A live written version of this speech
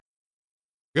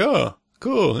Oh,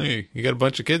 cool. Hey, you got a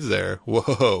bunch of kids there.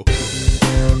 Whoa.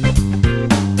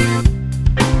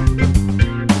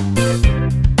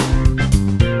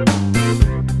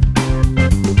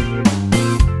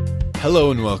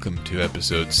 Hello and welcome to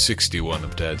episode 61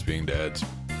 of Dads Being Dads.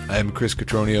 I am Chris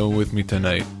Catronio. With me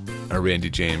tonight are Randy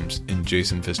James and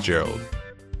Jason Fitzgerald.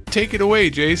 Take it away,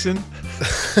 Jason.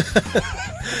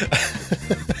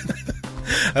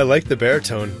 I like the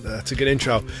baritone. That's a good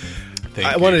intro.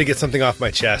 I wanted to get something off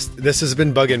my chest. This has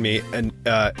been bugging me, and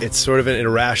it's sort of an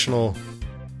irrational,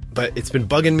 but it's been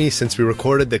bugging me since we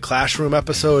recorded the Classroom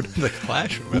episode. The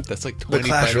Classroom? That's like 25 the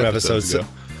Classroom episodes ago.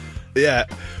 Yeah.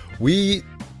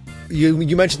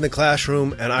 You mentioned the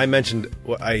Classroom, and I mentioned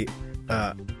what I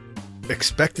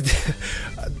expected.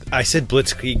 I said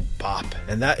Blitzkrieg Bop,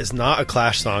 and that is not a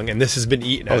Clash song, and this has been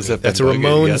eaten out of me. That's a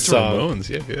Ramones song. Ramones,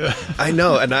 yeah. I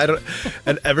know,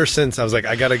 and ever since I was like,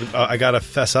 I gotta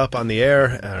fess up on the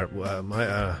air.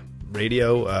 My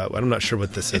radio. I'm not sure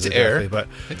what this is exactly, but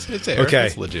it's air. Okay,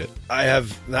 it's legit.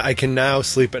 I can now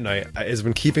sleep at night. It's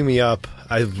been keeping me up.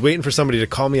 I was waiting for somebody to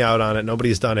call me out on it.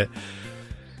 Nobody's done it.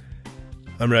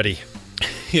 I'm ready.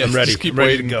 Yes, I'm ready. Just keep I'm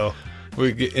ready waiting. to go.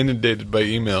 We get inundated by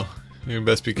email. You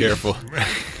best be careful.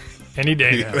 Any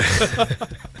day now.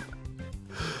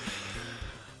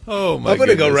 Oh my! I'm going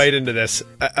to go right into this.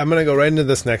 I'm going to go right into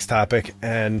this next topic,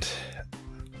 and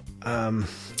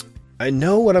I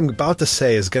know what I'm about to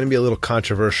say is going to be a little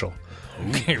controversial.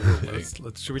 Okay,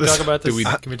 should we talk about this?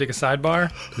 Can we take a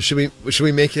sidebar? Should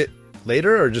we make it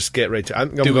later or just get right to?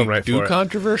 I'm going right for it. Do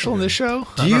controversial in this show?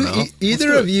 Do you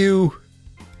either of you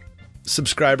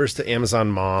subscribers to Amazon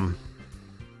Mom?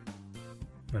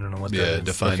 I don't know what that is. Yeah,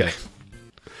 define it.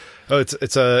 Oh,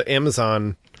 it's a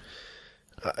Amazon.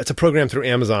 It's a program through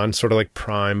Amazon, sort of like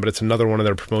Prime, but it's another one of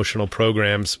their promotional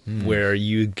programs where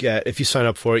you get, if you sign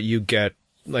up for it, you get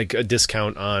like a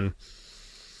discount on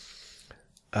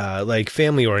like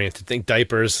family oriented thing.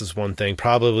 Diapers is one thing,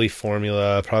 probably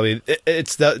formula,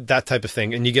 it's that type of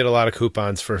thing, and you get a lot of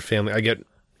coupons for family. I get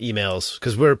emails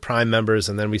because we're Prime members,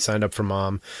 and then we signed up for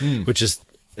Mom, which is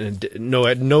no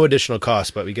additional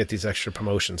cost, but we get these extra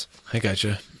promotions. I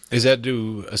gotcha. Is that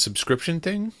do a subscription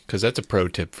thing? Because that's a pro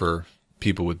tip for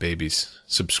people with babies.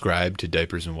 Subscribe to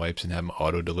Diapers and Wipes and have them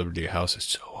auto delivered to your house. It's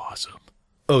so awesome.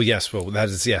 Oh yes, well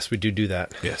yes, we do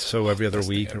that. Yes. So every other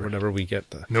week or whatever we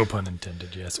get the. No pun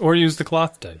intended. Yes, or use the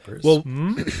cloth diapers. Well,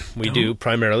 we do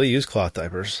primarily use cloth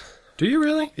diapers. Do you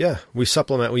really? Yeah, we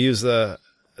supplement. We use the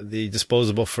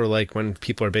disposable for like when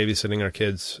people are babysitting our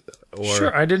kids. Or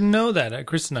sure, I didn't know that.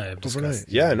 Chris and I have discussed. Overnight.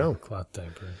 Yeah, I know. Cloth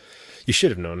diaper. You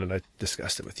should have known it. I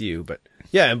discussed it with you, but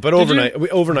yeah. But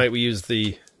overnight we use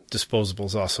the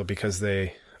disposables also because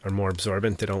they are more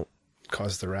absorbent. They don't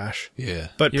cause the rash. Yeah,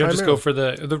 but you don't just go for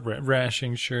the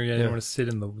rashing. Sure, yeah. You don't want to sit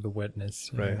in the wetness,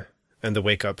 right? Know. And the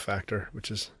wake up factor, which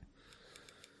is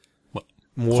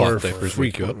more diapers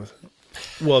wake you up.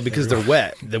 Well, because they're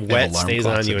wet. The wet stays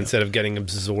on you instead of getting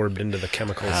absorbed into the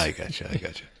chemicals. I gotcha.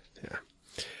 Yeah.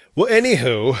 Well,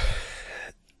 anywho.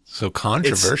 So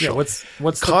controversial.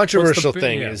 What's controversial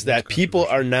thing is that people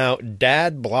are now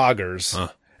dad bloggers,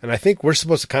 and I think we're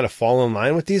supposed to kind of fall in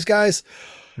line with these guys.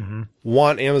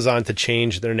 Want Amazon to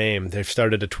change their name. They've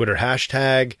started a Twitter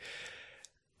hashtag.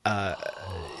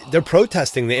 They're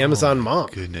protesting the Amazon Mom.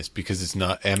 Goodness, because it's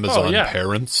not Amazon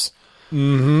Parents.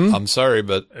 Mm-hmm. I'm sorry,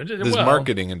 but there's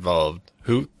marketing involved.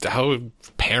 How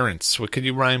parents? What could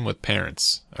you rhyme with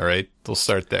parents? All right, they'll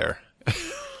start there.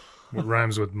 What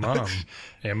rhymes with mom?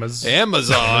 Amazon.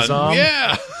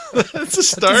 Yeah, that's a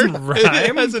start.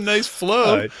 It has a nice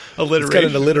flow. Alliteration. It's got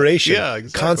an alliteration. Yeah,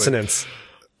 exactly. Consonants.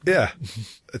 Yeah,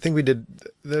 I think we did.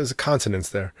 There's a consonants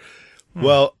there.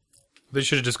 Well, they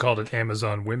should have just called it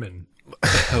Amazon Women.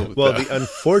 Well, the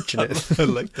unfortunate. I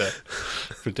like that.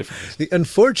 For different reasons. The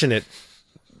unfortunate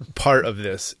part of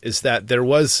this is that there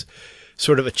was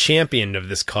sort of a champion of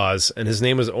this cause, and his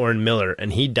name was Orrin Miller,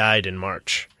 and he died in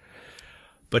March.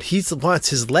 But wants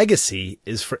his legacy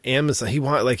is for Amazon.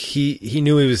 He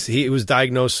knew he was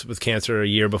diagnosed with cancer a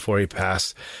year before he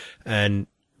passed, and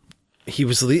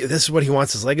this is what he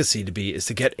wants his legacy to be, is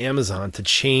to get Amazon to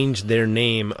change their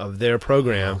name of their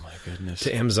program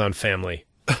to Amazon Family.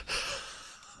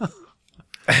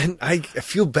 And I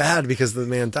feel bad because the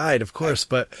man died, of course,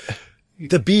 but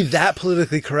to be that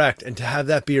politically correct and to have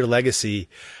that be your legacy,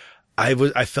 I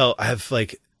have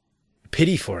like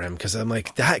pity for him, because I'm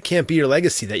like, that can't be your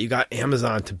legacy, that you got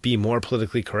Amazon to be more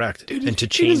politically correct and to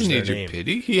change their name.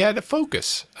 Pity. He had to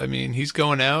focus. I mean, he's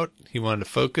going out. He wanted to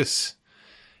focus.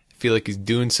 I feel like he's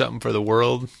doing something for the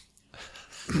world,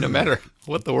 no matter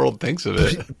what the world thinks of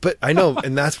it. But I know,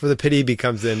 and that's where the pity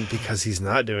comes in, because he's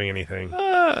not doing anything.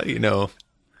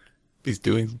 he's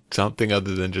doing something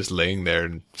other than just laying there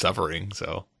and suffering.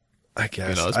 So I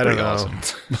guess. it's I pretty don't know.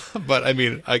 awesome. But I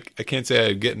mean, I can't say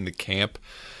I'd get into camp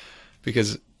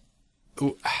because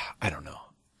I don't know.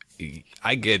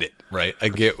 I get it, right? I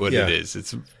get what Yeah. it is.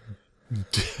 It's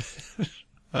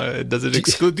does it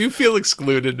exclude? Do you feel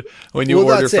excluded when you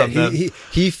order that's from it. them?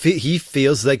 He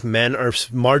feels like men are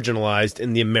marginalized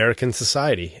in the American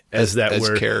society as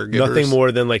we're caregivers? nothing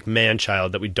more than like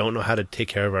man-child, that we don't know how to take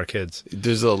care of our kids.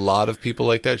 There's a lot of people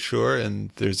like that, sure, and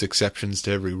there's exceptions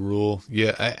to every rule.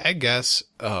 Yeah, I guess.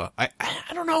 I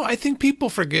don't know. I think people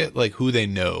forget like who they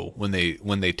know when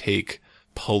they take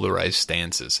polarized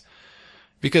stances,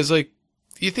 because like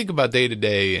you think about day to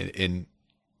day, and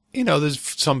you know, there's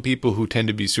some people who tend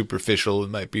to be superficial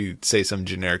and might say some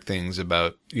generic things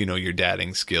about, you know, your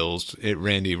dadding skills.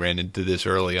 Randy ran into this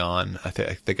early on. I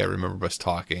think I remember us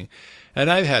talking, and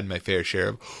I've had my fair share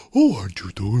of, "Oh, aren't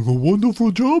you doing a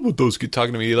wonderful job with those kids?"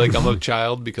 Talking to me like I'm a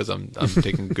child because I'm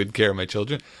taking good care of my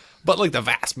children. But like the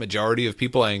vast majority of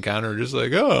people I encounter are just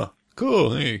like, "Oh,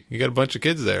 cool. Hey, you got a bunch of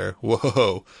kids there.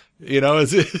 Whoa." You know,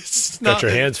 it's not. Got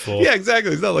your hands full. Yeah,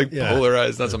 exactly. It's not like Yeah. polarized.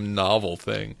 It's not some novel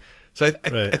thing. So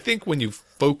Right. I think when you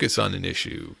focus on an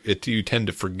issue, you tend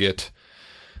to forget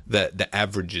that the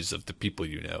averages of the people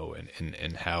you know,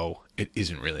 and how it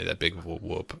isn't really that big of a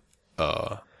whoop.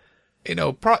 You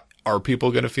know, are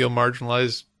people going to feel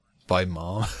marginalized by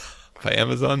mom, by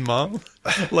Amazon mom?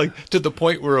 Like to the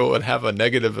point where it would have a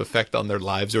negative effect on their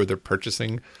lives or their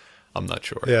purchasing? I'm not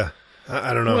sure. Yeah,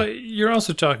 I don't know. Well, you're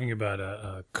also talking about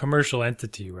a commercial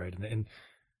entity, right?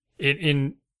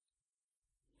 And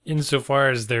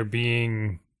insofar as they're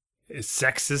being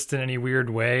sexist in any weird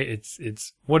way,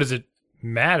 it's what does it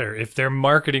matter if their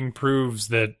marketing proves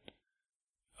that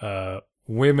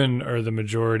women are the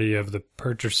majority of the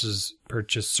purchasers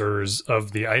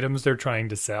of the items they're trying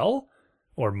to sell,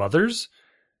 or mothers?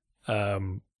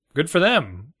 Good for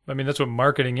them. I mean, that's what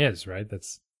marketing is, right?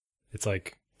 It's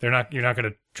like you're not going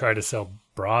to try to sell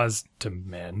bras to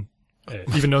men.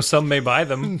 Even though some may buy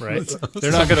them, right?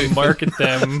 They're not going to market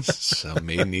them. Some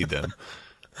may need them.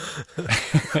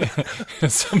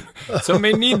 some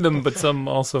may need them, but some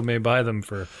also may buy them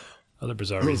for other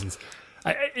bizarre reasons.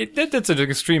 That's an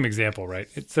extreme example, right?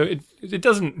 It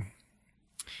doesn't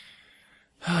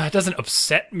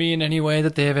upset me in any way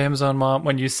that they have Amazon Mom.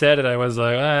 When you said it, I was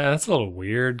like, that's a little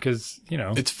weird because, you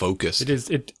know, It's focused. it is.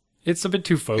 It's a bit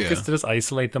too focused to just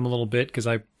isolate them a little bit, because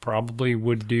I probably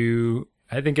would do.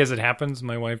 I think as it happens,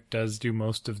 my wife does do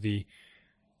most of the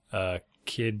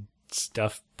kid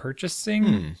stuff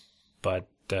purchasing, but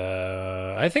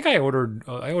I think I ordered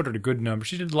a good number.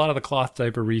 She did a lot of the cloth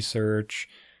diaper research,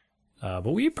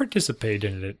 but we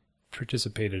participated in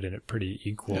it pretty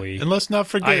equally. And let's not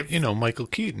forget, Michael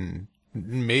Keaton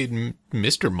made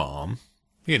Mr. Mom,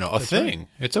 a thing. Right.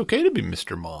 It's okay to be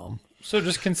Mr. Mom. So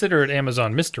just consider it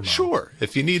Amazon Mr. Mom. Sure.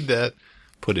 If you need that,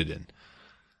 put it in.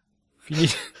 If you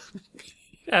need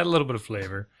add a little bit of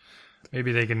flavor,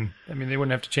 maybe they can. I mean, they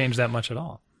wouldn't have to change that much at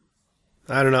all.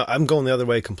 I don't know. I'm going the other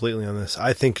way completely on this.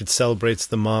 I think it celebrates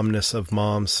the momness of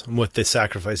moms and what the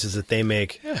sacrifices that they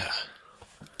make. Yeah.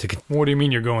 What do you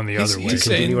mean you're going the other way? He's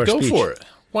saying go for it.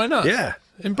 Why not? Yeah.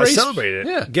 Embrace celebrate it.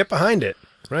 Yeah. Get behind it.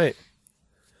 Right.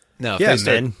 Now, if they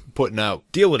start putting out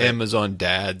deal with Amazon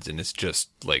dads and it's just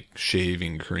like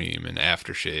shaving cream and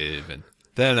aftershave, and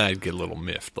then I'd get a little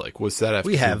miffed. Like, what's that have to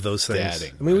do with We have those things.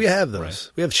 dadding? I mean, we have those.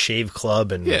 Right. We have Shave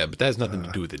Club and yeah, but that has nothing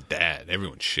to do with the dad.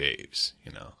 Everyone shaves,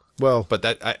 Well, but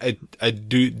that I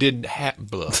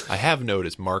have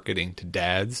noticed marketing to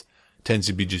dads tends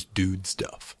to be just dude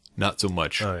stuff, not so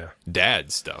much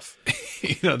dad stuff.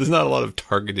 There's not a lot of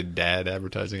targeted dad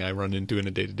advertising I run into on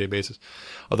a day-to-day basis,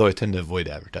 although I tend to avoid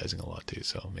advertising a lot too,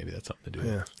 so maybe that's something to do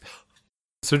with it.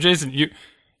 So Jason,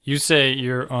 you say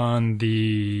you're on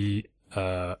the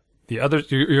other,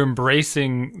 you're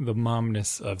embracing the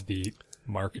momness of the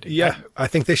marketing. Yeah, I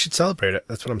think they should celebrate it.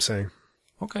 That's what I'm saying.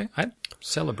 Okay, I'd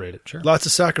celebrate it, sure. Lots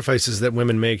of sacrifices that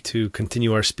women make to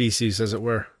continue our species, as it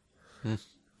were.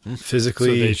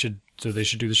 Physically. So they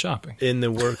should do the shopping. In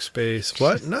the workspace.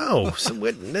 What? No.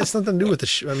 That's nothing to do with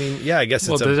the I mean, yeah, I guess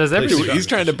it's He's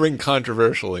trying to bring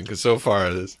controversial in, because so far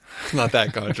it's not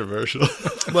that controversial.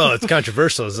 Well, it's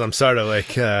controversial, as I'm sort of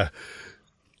like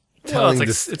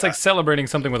it's like celebrating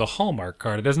something with a Hallmark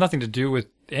card. It has nothing to do with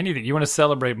anything. You want to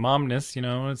celebrate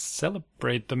momness,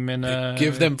 celebrate them in a...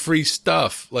 Give them free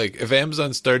stuff. Like, if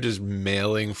Amazon started just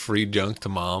mailing free junk to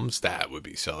moms, that would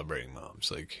be celebrating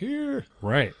moms. Like, here.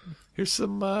 Right. Here's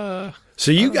some,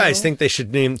 So you guys think they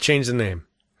should change the name?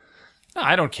 No,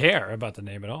 I don't care about the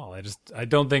name at all. I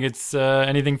don't think it's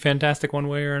anything fantastic one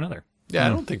way or another. Yeah, I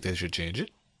don't think they should change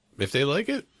it. If they like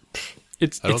it.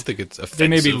 I don't think it's offensive. They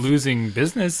may be losing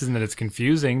business and that it's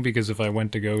confusing because if I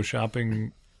went to go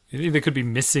shopping, they could be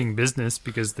missing business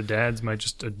because the dads might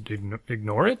just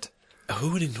ignore it.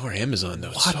 Who would ignore Amazon,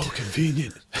 though? It's so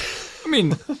convenient. I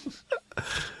mean,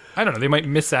 I don't know. They might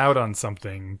miss out on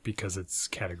something because it's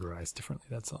categorized differently.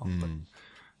 That's all. But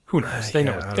who knows? They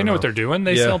know. They know what they're doing.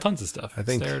 They sell tons of stuff. I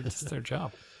think it's their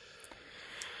job.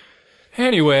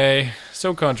 Anyway,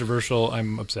 so controversial.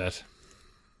 I'm upset.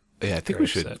 Yeah, I think we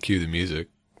should cue the music.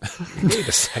 Wait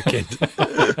a second.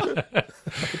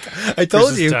 I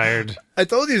told you. Tired. I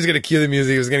told you he was going to cue the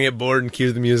music. He was going to get bored and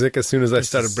cue the music as soon as I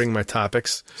started bringing my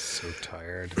topics. So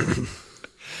tired.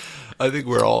 I think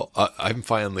we're all. I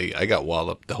got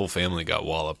walloped. The whole family got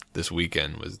walloped this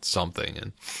weekend with something,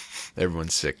 and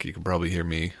everyone's sick. You can probably hear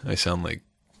me. I sound like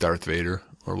Darth Vader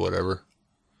or whatever.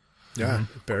 Yeah.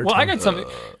 Well, I got something.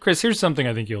 Chris, here's something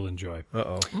I think you'll enjoy.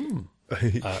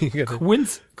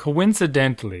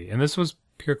 Coincidentally, and this was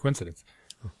pure coincidence.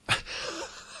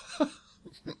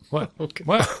 What? Okay.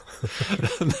 What?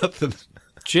 Nothing.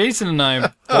 Jason and I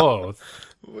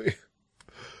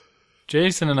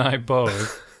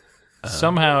both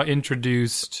somehow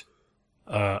introduced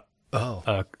a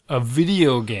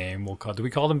video game. Do we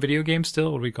call them video games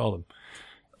still? What do we call them?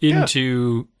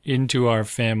 Into our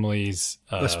family's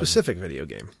a specific video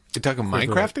game. You're talking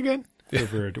Minecraft again?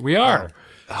 We are.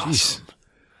 Awesome.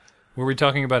 Were we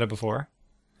talking about it before?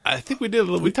 I think we did.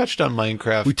 We touched on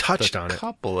Minecraft. We touched on it a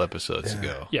couple episodes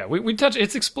ago. Yeah, we touched.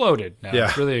 It's exploded now. Yeah.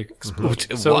 It's really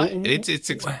exploded. So what? It's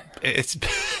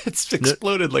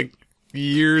exploded like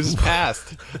years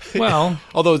past. Well,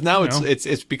 although now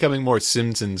it's becoming more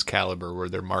Simpsons caliber, where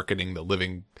they're marketing the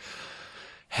living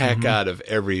heck out of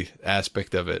every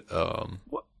aspect of it.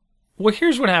 Well,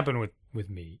 here's what happened with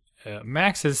me.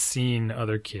 Max has seen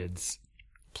other kids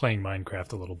playing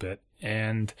Minecraft a little bit,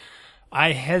 and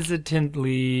I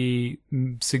hesitantly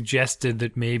suggested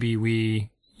that maybe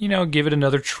we, give it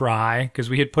another try because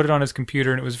we had put it on his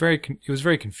computer and it was very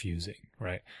confusing,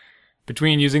 right?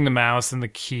 Between using the mouse and the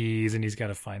keys, and he's got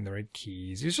to find the right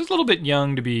keys. He's just a little bit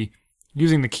young to be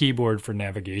using the keyboard for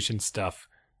navigation stuff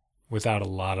without a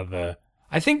lot of the.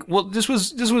 I think. Well, this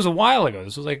was a while ago.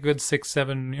 This was like a good 6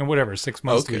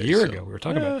 months to a year ago. We were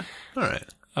talking about. All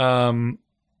right.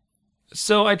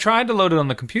 So I tried to load it on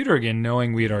the computer again,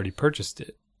 knowing we had already purchased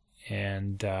it,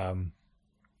 and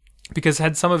because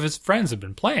some of his friends had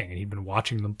been playing, and he'd been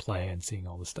watching them play and seeing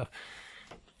all this stuff,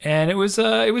 and it was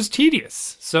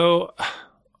tedious. So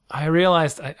I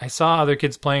realized I saw other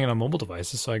kids playing it on mobile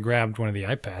devices, so I grabbed one of the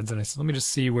iPads and I said, let me just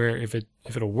see if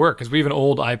it'll work, because we have an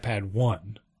old iPad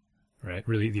 1, right?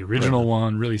 Really, the original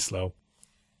one, really slow.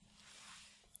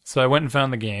 So I went and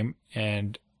found the game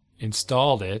and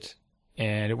installed it.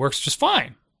 And it works just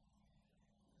fine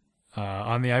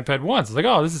on the iPad 1. So I was like,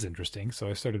 oh, this is interesting. So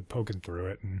I started poking through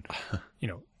it and,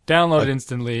 download it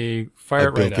instantly, fire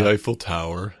it right up. I built the Eiffel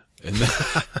Tower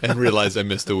and realized I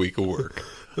missed a week of work.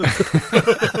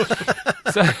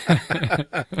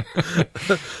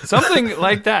 Something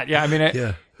like that. Yeah, I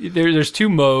mean, there's two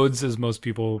modes, as most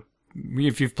people.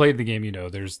 If you've played the game,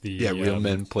 there's the real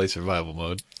men play survival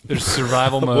mode. There's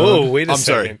survival mode. Whoa, wait a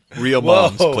second. I'm sorry, real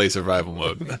moms play survival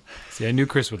mode. See, I knew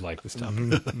Chris would like this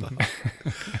topic.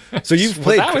 So you've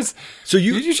played.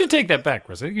 You should take that back,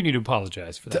 Chris. I think you need to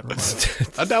apologize for that.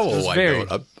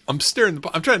 I'm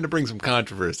trying to bring some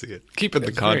controversy in. Keeping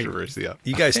the controversy up.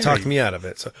 You guys talked me out of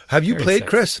it. So have you played,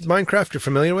 Chris, Minecraft? You're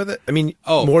familiar with it? I mean,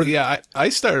 I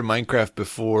started Minecraft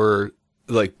before.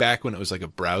 Like back when it was like a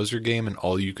browser game and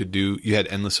all you could do, you had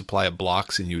endless supply of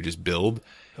blocks and you would just build.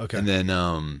 Okay. And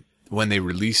then when they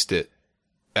released it,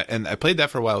 and I played that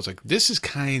for a while, I was like, this is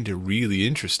kind of really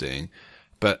interesting.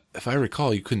 But if I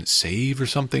recall, you couldn't save or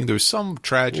something. There was some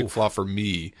tragic flaw for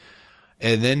me.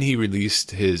 And then he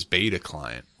released his beta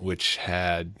client, which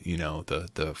had,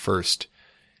 the first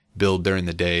build during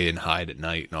the day and hide at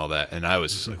night and all that. And I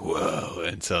was just like, whoa.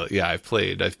 And so,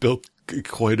 I've built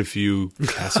quite a few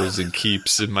castles and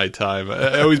keeps in my time.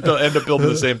 I always end up building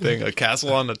the same thing, a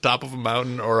castle on the top of a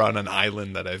mountain or on an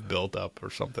island that I've built up or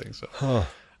something. So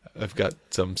I've got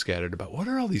some scattered about. What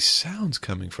are all these sounds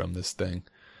coming from this thing?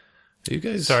 Are you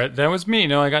guys? Sorry, that was me.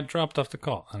 No, I got dropped off the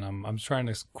call and I'm trying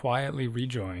to quietly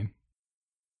rejoin.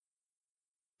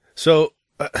 So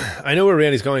I know where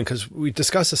Randy's going because we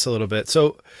discussed this a little bit.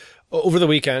 So over the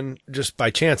weekend, just by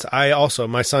chance,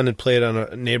 my son had played on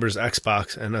a neighbor's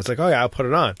Xbox, and I was like, oh yeah, I'll put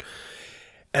it on.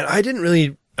 And I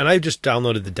just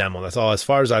downloaded the demo. That's all, as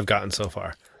far as I've gotten so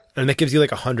far. And that gives you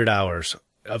like 100 hours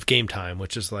of game time,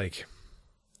 which is like,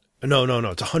 no,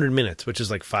 it's 100 minutes, which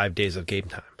is like 5 days of game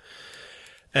time.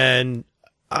 And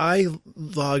I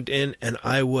logged in and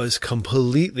I was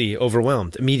completely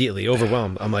overwhelmed, immediately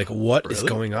overwhelmed. I'm like, what is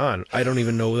going on? I don't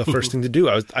even know the first thing to do.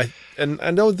 And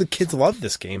I know the kids love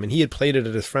this game, and he had played it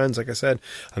at his friends, like I said,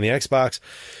 on the Xbox.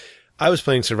 I was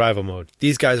playing survival mode.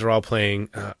 These guys are all playing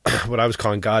what I was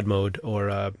calling God mode,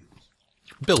 or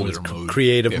Builder mode.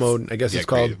 Creative mode, I guess it's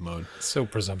called. Creative mode. So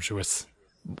presumptuous.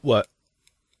 What?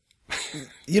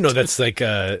 That's like,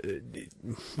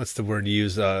 what's the word you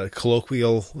use?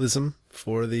 Colloquialism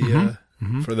for the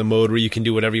for the mode where you can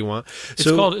do whatever you want.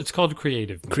 It's called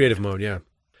creative mode. Creative mode, yeah.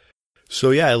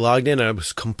 So yeah, I logged in and I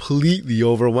was completely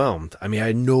overwhelmed. I mean, I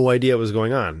had no idea what was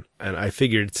going on. And I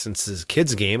figured since this is a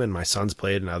kid's game and my son's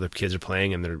played and other kids are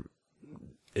playing and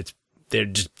they're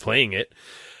just playing it,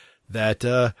 that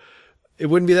it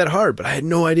wouldn't be that hard, but I had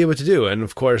no idea what to do. And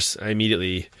of course, I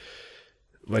immediately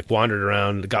wandered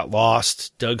around, got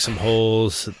lost, dug some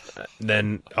holes.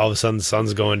 Then all of a sudden the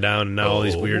sun's going down and now all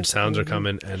these weird sounds are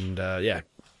coming. And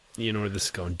you know where this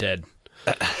is going. Dead.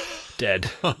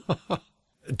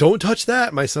 Don't touch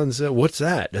that. My son said, what's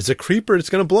that? It's a creeper. It's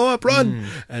going to blow up. Run.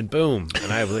 And boom.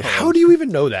 And I was like, how do you even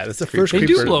know that? It's the first creeper.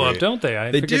 They do blow up, don't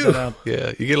they? They do. That out.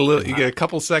 Yeah. You get a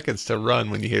couple seconds to run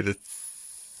when you hear the.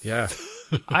 Yeah.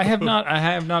 I have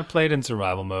not played in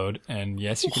survival mode, and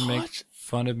yes, you can make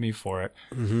fun of me for it.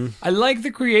 Mm-hmm. I like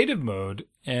the creative mode,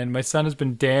 and my son has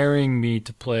been daring me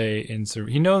to play in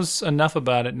he knows enough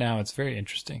about it now. It's very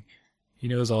interesting. He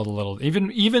knows all the little,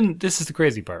 even this is the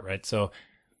crazy part, right? So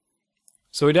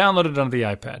we downloaded it on the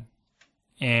iPad,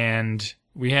 and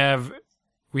we have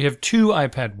 2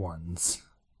 iPad 1s.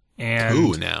 And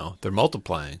 2 now. They're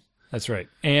multiplying. That's right.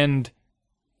 And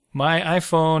my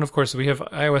iPhone, of course, we have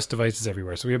iOS devices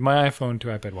everywhere. So we have my iPhone, 2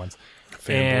 iPad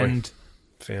 1s.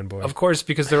 Fanboy. Of course,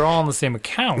 because they're all on the same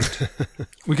account,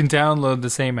 we can download the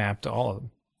same app to all of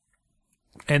them.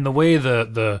 And the way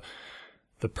the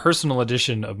personal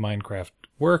edition of Minecraft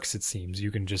works, it seems, you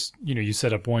can just, you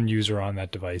set up one user on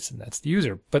that device and that's the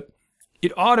user. But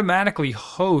it automatically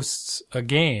hosts a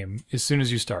game as soon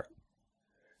as you start.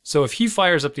 So if he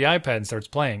fires up the iPad and starts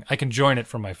playing, I can join it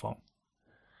from my phone.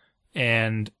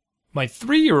 And my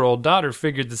 3-year-old daughter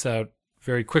figured this out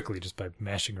very quickly just by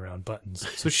mashing around buttons.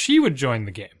 So she would join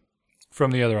the game from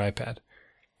the other iPad.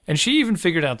 And she even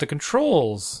figured out the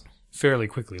controls fairly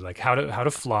quickly, like how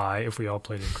to fly if we all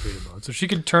played in creative mode. So she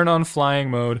could turn on flying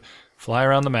mode, fly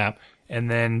around the map, and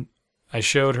then I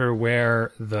showed her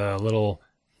where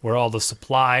all the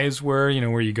supplies were,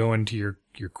 where you go into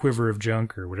your quiver of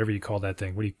junk or whatever you call that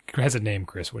thing. It has a name,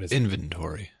 Chris. What is it?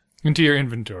 Inventory. Into your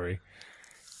inventory.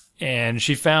 And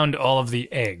she found all of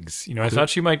the eggs. I thought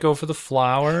she might go for the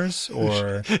flowers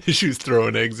or she was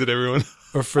throwing eggs at everyone.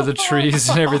 Or for the trees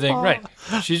and everything. Right.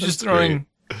 She's just throwing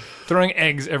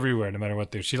eggs everywhere no matter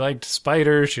what they do. She liked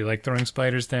spiders. She liked throwing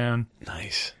spiders down.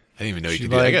 Nice. I didn't even know you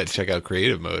could do that. I got to check out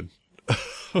creative mode.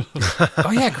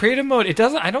 Oh yeah, creative mode.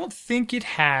 I don't think it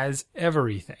has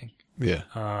everything. Yeah.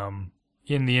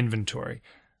 In the inventory.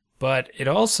 But it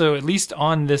also, at least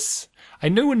on this, I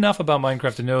knew enough about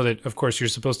Minecraft to know that, of course, you're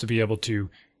supposed to be able to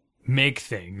make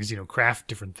things, craft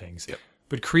different things. Yep.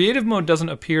 But creative mode doesn't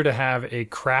appear to have a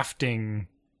crafting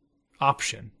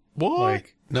option. What?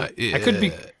 I could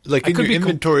be like in your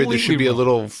inventory. There should be a wrong.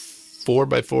 little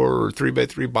 4x4 or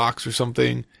 3x3 box or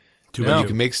something. You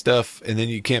can make stuff, and then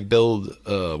you can't build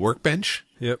a workbench.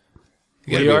 Yep.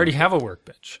 You already have a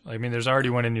workbench. There's already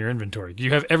one in your inventory.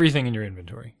 You have everything in your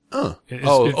inventory. Oh,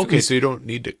 okay. So you don't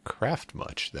need to craft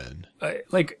much then,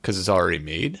 because it's already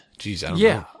made. Jeez, I don't know.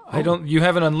 Yeah, I don't. You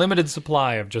have an unlimited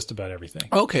supply of just about everything.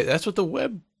 Okay, that's what the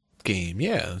web game.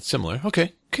 Yeah, it's similar.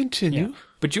 Okay, continue. Yeah.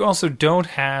 But you also don't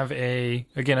have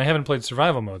again, I haven't played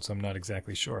survival mode, so I'm not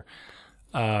exactly sure.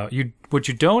 What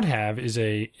you don't have is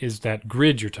that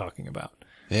grid you're talking about.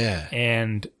 Yeah.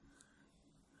 And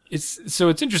it's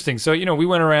interesting. So, we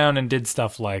went around and did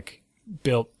stuff like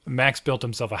Max built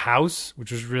himself a house,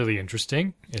 which was really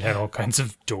interesting. It had all kinds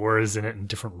of doors in it and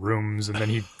different rooms, and then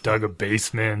he dug a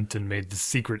basement and made the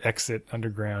secret exit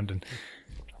underground, and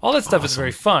all that stuff is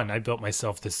very fun. I built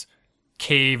myself this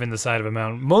cave in the side of a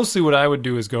mountain. Mostly what I would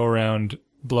do is go around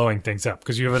blowing things up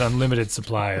because you have an unlimited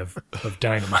supply of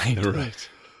dynamite. Right.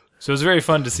 So it was very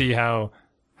fun to see how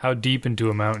deep into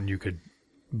a mountain you could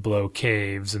blow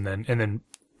caves and then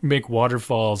make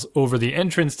waterfalls over the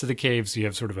entrance to the cave, so you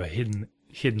have sort of a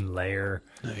hidden layer.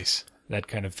 Nice. That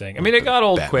kind of thing. It got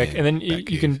old quick, and then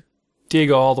you can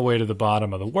dig all the way to the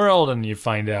bottom of the world, and you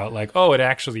find out it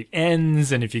actually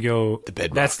ends, and if you go,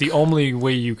 that's the only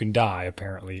way you can die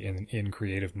apparently in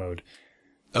creative mode.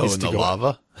 Oh, in the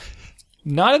lava?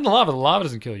 Not in the lava. The lava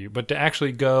doesn't kill you, but to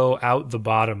actually go out the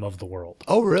bottom of the world.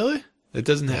 Oh, really? It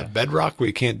doesn't have bedrock where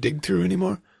you can't dig through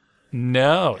anymore?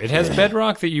 No, it has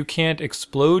bedrock that you can't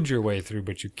explode your way through,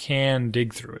 but you can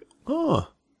dig through it. Oh.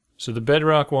 So the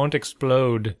bedrock won't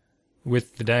explode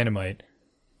with the dynamite,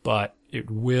 but it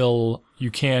will. You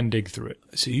can dig through it.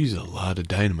 So you use a lot of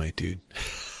dynamite, dude.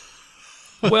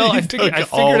 Well, I Dug figured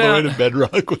all the way out. to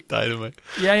bedrock with dynamite.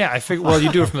 Yeah. I figured. Well,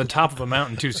 you do it from the top of a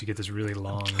mountain too, so you get this really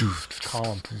long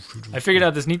column. I figured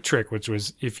out this neat trick, which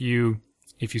was if you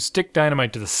stick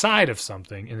dynamite to the side of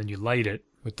something and then you light it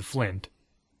with the flint,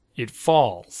 it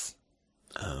falls.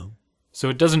 Oh. So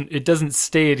it doesn't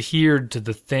stay adhered to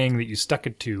the thing that you stuck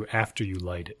it to after you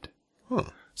light it. Huh.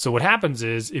 So what happens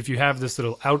is if you have this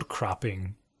little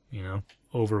outcropping,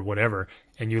 over whatever,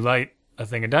 and you light a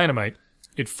thing of dynamite,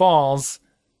 it falls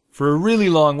for a really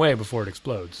long way before it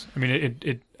explodes. I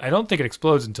mean, I don't think it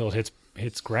explodes until it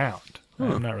hits ground.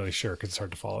 I'm not really sure because it's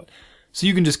hard to follow it. So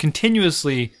you can just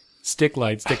continuously stick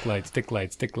light,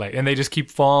 and they just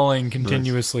keep falling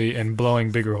continuously and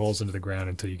blowing bigger holes into the ground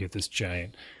until you get this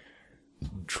giant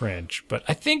trench. But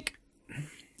I think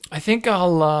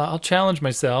I'll challenge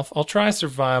myself. I'll try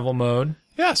survival mode.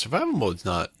 Yeah, survival mode's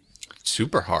not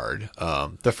super hard.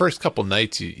 The first couple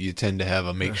nights you tend to have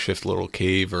a makeshift little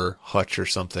cave or hutch or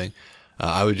something.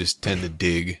 I would just tend to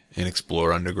dig and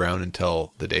explore underground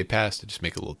until the day passed to just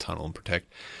make a little tunnel and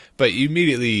protect. But you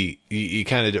immediately, you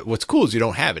kind of, what's cool is you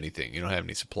don't have anything. You don't have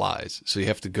any supplies. So you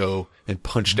have to go and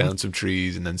punch down some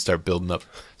trees and then start building up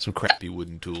some crappy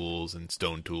wooden tools and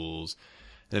stone tools.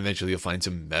 And eventually you'll find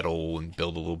some metal and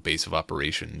build a little base of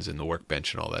operations and the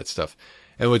workbench and all that stuff.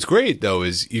 And what's great, though,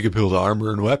 is you can build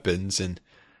armor and weapons. And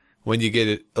when you get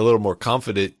it a little more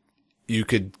confident, you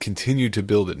could continue to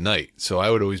build at night. So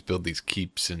I would always build these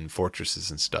keeps and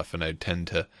fortresses and stuff. And I'd tend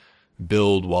to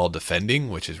build while defending,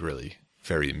 which is really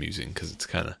very amusing because it's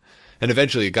kind of... And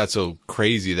eventually it got so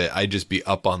crazy that I'd just be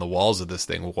up on the walls of this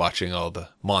thing watching all the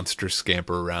monsters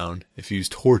scamper around. If you use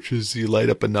torches, you light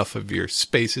up enough of your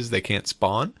spaces, they can't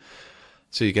spawn.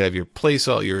 So you can have your place,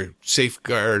 all your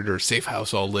safeguard or safe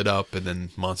house all lit up, and then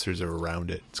monsters are around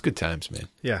it. It's good times, man.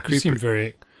 Yeah. You seem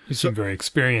very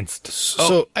experienced.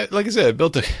 So, like I said, I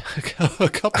built a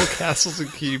couple castles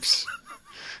and keeps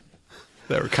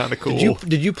that were kind of cool.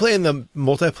 Did you play in the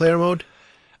multiplayer mode?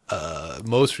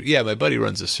 My buddy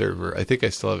runs a server. I think I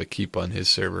still have a keep on his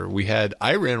server.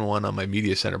 I ran one on my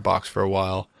media center box for a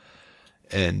while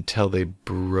until they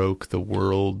broke the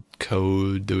world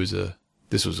code.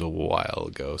 This was a while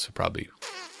ago, so probably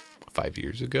 5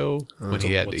 years ago when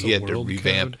he had to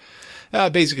revamp.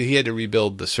 Basically, he had to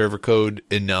rebuild the server code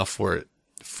enough where it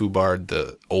foobarred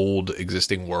the old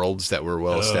existing worlds that were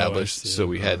well established. So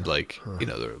we had there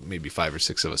were maybe 5 or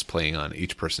 6 of us playing on.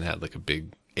 Each person had like a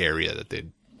big area that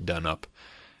they'd done up,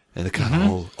 and it got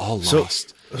all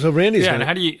lost. So Randy's and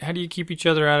how do you keep each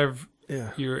other out of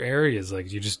your areas? Like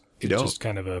you don't. Just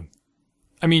kind of a.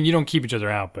 I mean, you don't keep each other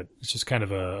out, but it's just kind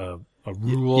of a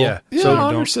rule. Yeah. So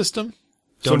honor system.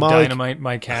 Don't dynamite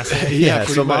my castle.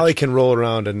 So Molly can roll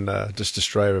around and just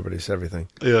destroy everything.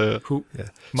 Yeah.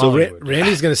 So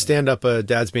Randy's going to stand up a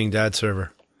Dad's Being Dad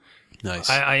server. Nice.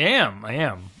 I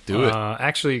am. Do it.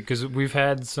 Actually, because we've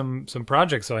had some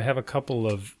projects, so I have a couple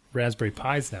of Raspberry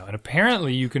Pis now, and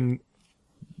apparently you can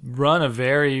run a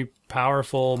very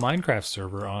powerful Minecraft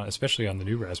server especially on the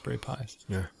new Raspberry Pis.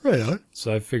 Yeah. Right on.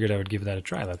 So I figured I would give that a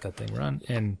try, let that thing run,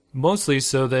 and mostly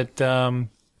so that the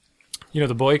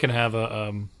boy can have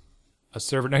a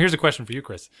server. Now, here's a question for you,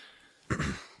 Chris.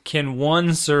 Can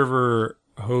one server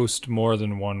host more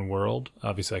than one world?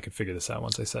 Obviously, I could figure this out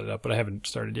once I set it up, but I haven't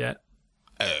started yet.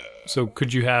 So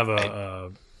could you have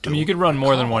I mean, you could run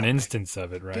more than one instance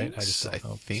of it, right? I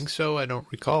think so. I don't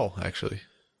recall, actually.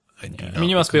 I mean,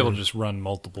 you must be able to just run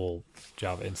multiple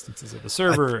Java instances of the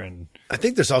server. I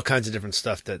think there's all kinds of different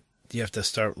stuff that you have to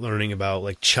start learning about,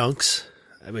 like chunks.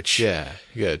 Which you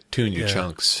gotta tune your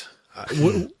chunks. I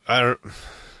don't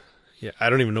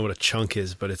even know what a chunk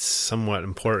is, but it's somewhat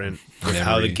important with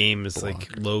how the game is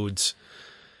loads.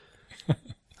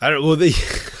 I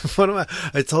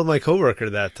told my coworker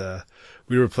that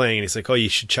we were playing, and he's like, "Oh, you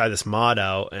should try this mod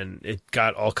out," and it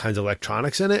got all kinds of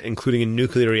electronics in it, including a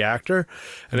nuclear reactor,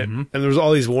 and there was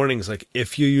all these warnings like,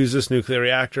 if you use this nuclear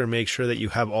reactor, make sure that you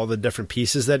have all the different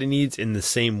pieces that it needs in the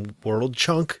same world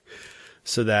chunk,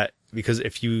 so that because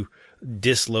if you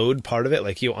disload part of it,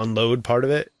 like you unload part of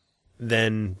it,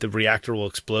 then the reactor will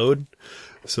explode,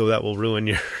 so that will ruin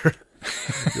your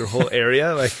your whole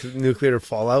area, like nuclear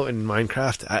fallout in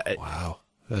Minecraft. Wow.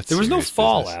 There was no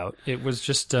fallout. It was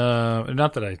just,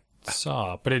 not that I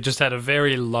saw, but it just had a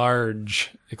very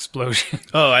large explosion.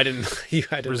 Oh, I didn't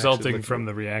resulting from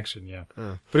the reaction, yeah.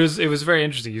 Oh. But it was very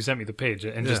interesting. You sent me the page,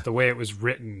 and just the way it was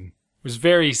written was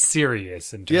very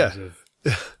serious in terms of,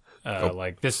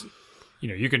 like this.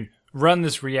 you can run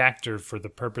this reactor for the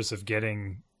purpose of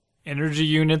getting energy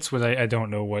units, which I don't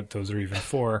know what those are even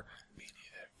for. Me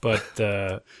neither.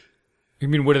 But,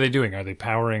 what are they doing? Are they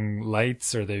powering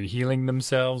lights? Are they healing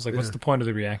themselves? Like, what's the point of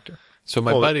the reactor? So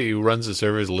my buddy who runs the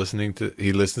server is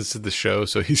he listens to the show,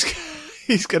 so he's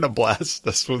going to blast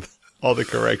us with all the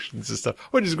corrections and stuff,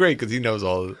 which is great because he knows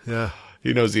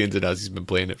he knows the ins and outs. He's been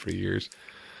playing it for years.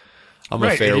 I'm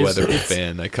a fair weather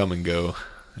fan. I come and go.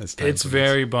 It's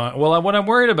very well, what I'm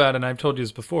worried about, and I've told you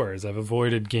this before, is I've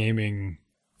avoided gaming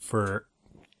for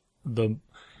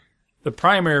the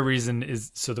primary reason is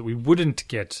so that we wouldn't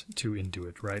get too into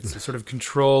it, right? So sort of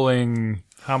controlling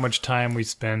how much time we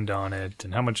spend on it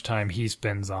and how much time he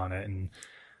spends on it. And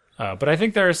but I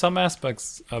think there are some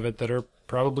aspects of it that are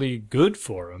probably good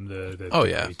for him. The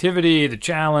creativity, the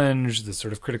challenge, the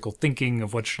sort of critical thinking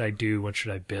of what should I do, what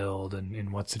should I build, and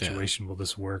in what situation will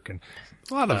this work. And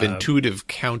a lot of intuitive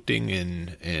counting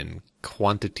and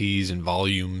quantities and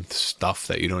volume stuff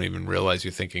that you don't even realize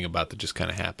you're thinking about that just kind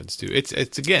of happens to. It's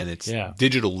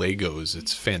digital Legos.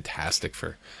 It's fantastic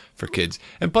for kids.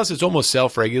 And plus it's almost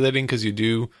self-regulating because you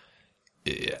do,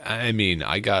 I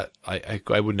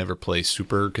would never play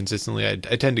super consistently. I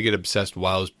tend to get obsessed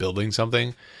while I was building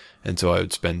something. And so I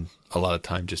would spend a lot of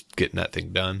time just getting that thing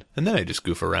done. And then I just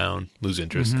goof around, lose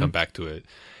interest, come back to it.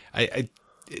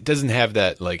 It doesn't have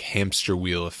that like hamster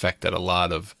wheel effect that a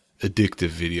lot of addictive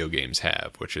video games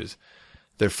have, which is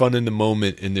they're fun in the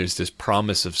moment and there's this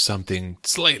promise of something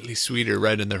slightly sweeter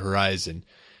right in the horizon.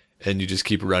 And you just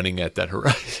keep running at that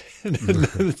horizon. And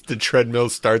then the treadmill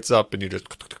starts up and you just...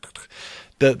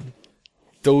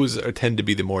 Those tend to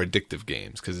be the more addictive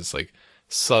games because it's like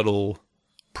subtle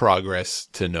progress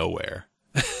to nowhere.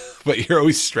 But you're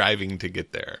always striving to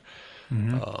get there.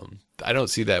 I don't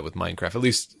see that with Minecraft, at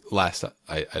least last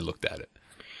I looked at it.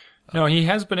 No, he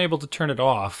has been able to turn it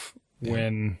off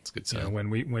when it's a good sign.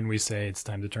 When we say it's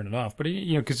time to turn it off. But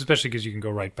especially because you can go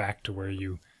right back to where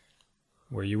you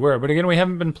were. But again, we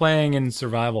haven't been playing in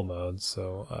survival mode,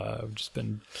 so I've just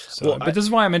been. But this is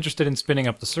why I'm interested in spinning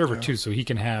up the server too, so he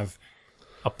can have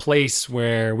a place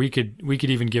where we could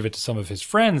even give it to some of his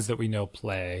friends that we know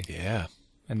play. Yeah,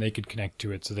 and they could connect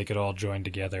to it, so they could all join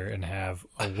together and have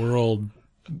a world.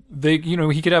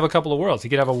 He could have a couple of worlds. He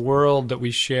could have a world that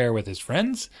we share with his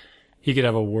friends. He could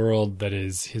have a world that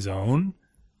is his own.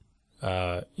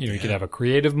 He could have a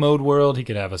creative mode world. He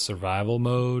could have a survival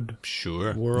mode.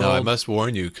 Sure. World. Now, I must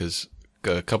warn you, because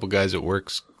a couple guys at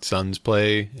work's sons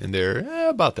play, and they're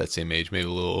about that same age, maybe a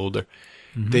little older.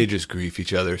 They just grief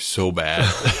each other so bad.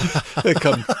 They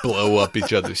come blow up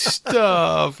each other's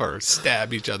stuff or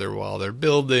stab each other while they're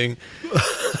building.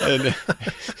 And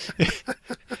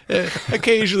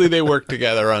occasionally they work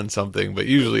together on something, but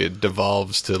usually it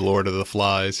devolves to Lord of the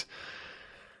Flies.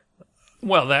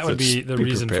 Well, that would be the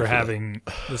reason for having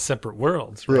the separate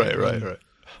worlds. Right. Right.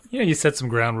 You set some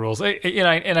ground rules.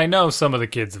 I know some of the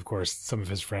kids, of course, some of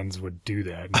his friends would do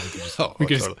that. We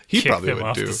could just he kick probably them would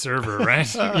off do. the server,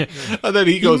 right? And then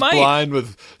he goes blind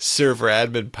with server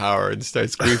admin power and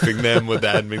starts griefing them with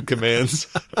admin commands.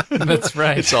 That's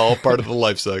right. It's all part of the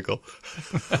life cycle.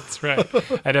 That's right.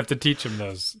 I'd have to teach him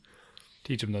those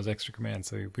extra commands.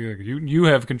 So you'd be like, you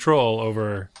have control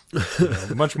over,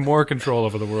 much more control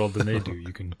over the world than they do.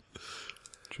 You can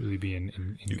truly be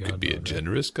in You God could be a mode,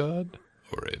 generous God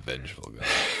or a vengeful God.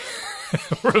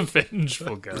 or a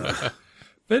vengeful God.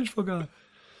 Vengeful God.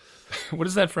 What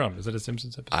is that from? Is that a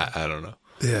Simpsons episode? I don't know.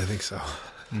 Yeah, I think so.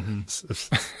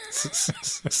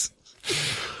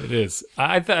 It is.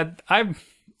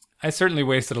 I certainly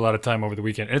wasted a lot of time over the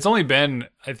weekend. And it's only been,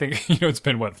 I think, it's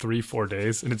been, 3-4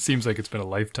 days? And it seems like it's been a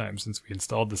lifetime since we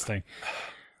installed this thing.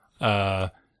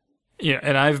 And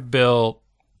I've built,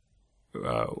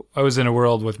 I was in a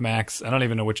world with Max. I don't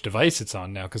even know which device it's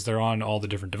on now because they're on all the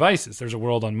different devices. There's a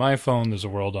world on my phone. There's a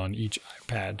world on each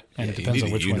iPad. And it depends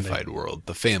on which one. Unified world,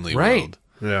 the family right. world.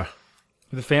 Yeah.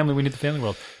 We need the family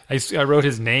world. I wrote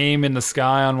his name in the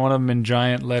sky on one of them in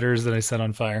giant letters that I set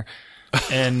on fire.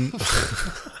 And...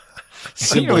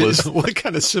 Symbolism. What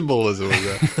kind of symbolism is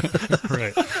that?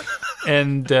 Right.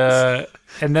 And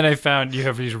then I found you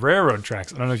have these railroad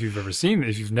tracks. I don't know if you've ever seen it.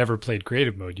 If you've never played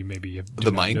creative mode, you maybe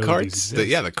the mine carts.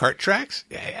 The cart tracks.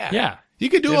 Yeah. You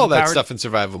can do all that stuff in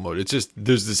survival mode. It's just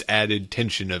there's this added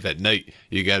tension of at night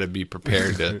you got to be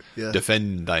prepared to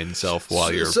defend thyself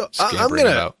while you're scampering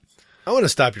about. I want to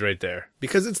stop you right there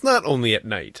because it's not only at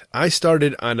night. I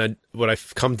started on what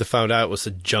I've come to find out was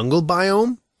a jungle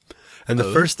biome. And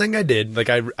the first thing I did, like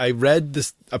I read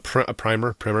a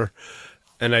primer,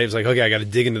 and I was like, okay, I got to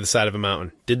dig into the side of a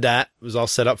mountain. Did that, was all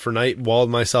set up for night, walled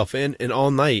myself in, and all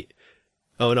night,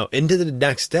 into the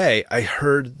next day, I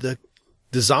heard the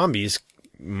zombies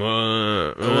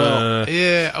Well,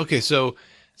 yeah. Okay, so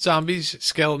zombies,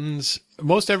 skeletons,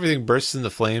 most everything bursts into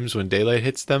flames when daylight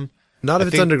hits them. Not if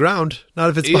it's underground. Not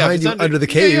if it's behind you under the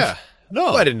cave. Yeah. No,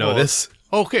 I didn't know this.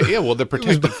 Okay, yeah. Well, they're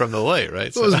protected from the light, right?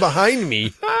 It was behind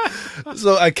me.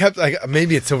 So I kept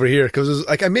maybe it's over here because it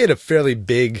was I made a fairly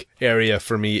big area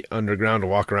for me underground to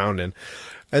walk around in,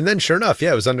 and then sure enough,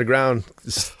 yeah, it was underground.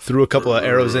 Just threw a couple of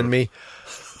arrows in me.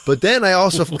 But then I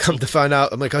also come to find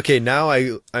out, I'm like, okay, now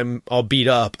I'm all beat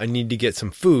up. I need to get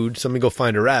some food, so let me go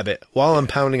find a rabbit. While I'm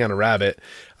pounding on a rabbit,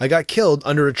 I got killed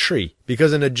under a tree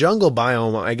because in a jungle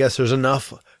biome, I guess there's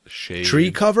enough Shade.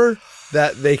 tree cover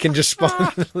that they can just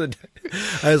spawn.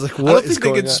 I was like, what I don't is think they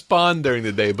going can on? spawn during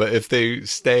the day, but if they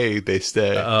stay, they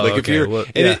stay. Oh, like if okay. you're, Well,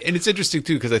 and, yeah. and it's interesting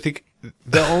too because I think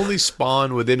they'll only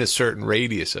spawn within a certain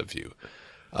radius of you.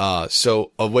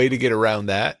 So a way to get around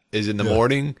that is in the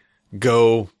morning,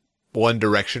 go one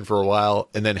direction for a while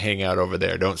and then hang out over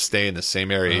there. Don't stay in the same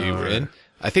area you were in.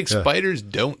 I think spiders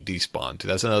don't despawn too.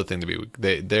 That's another thing to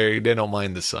be. They don't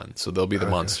mind the sun, so they'll be the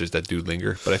monsters that do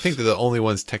linger. But I think they're the only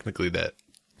ones technically that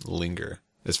linger.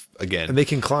 Again, And they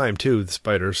can climb too, the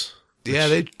spiders. yeah,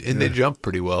 they jump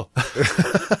pretty well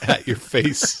at your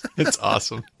face. It's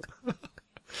awesome.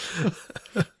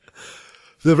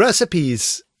 The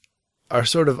recipes are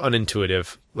sort of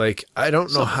unintuitive. Like, I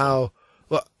don't know how.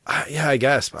 Well, yeah, I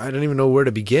guess. But I don't even know where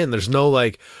to begin. There's no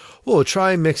like, well,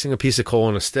 try mixing a piece of coal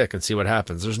in a stick and see what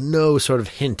happens. There's no sort of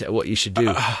hint at what you should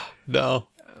do. No,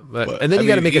 But and then you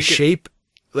got to make a shape,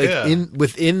 like Yeah.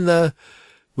 within the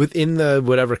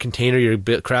whatever container you're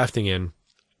crafting in.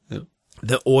 Yeah.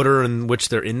 The order in which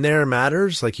they're in there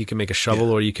matters. Like you can make a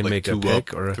shovel, or you can like make a 2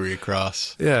 pick, up, or 3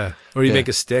 across. or you Yeah. make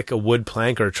a stick, a wood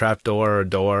plank, or a trap door, or a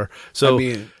door. So I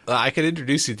mean, I could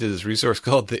introduce you to this resource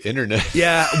called the internet.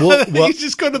 yeah, well, You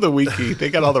just go to the wiki. They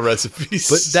got all the recipes.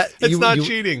 But that- it's you- not you-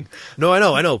 cheating. no,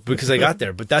 I know, because I got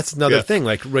there. But that's another Yeah. thing.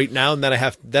 Like right now, and then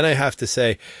I have to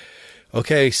say,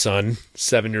 okay, son,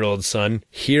 7-year-old son,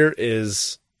 here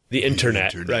is the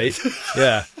internet, internet. right?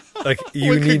 Yeah. Like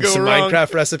you What could need go some wrong?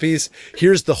 Minecraft recipes.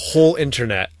 Here's the whole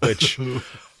internet, which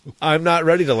I'm not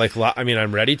ready to like. I mean,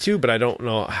 I'm ready to, but I don't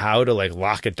know how to like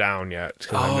lock it down yet.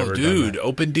 'Cause I've Oh, never done dude, that.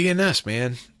 open DNS,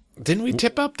 man. Didn't we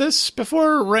tip up this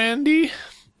before, Randy?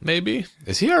 Maybe.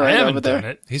 Is he all right haven't over there?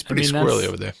 done it. He's I pretty mean, squirrely that's-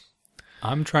 over there.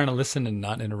 I'm trying to listen and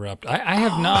not interrupt. I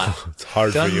have not It's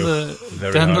hard done for you.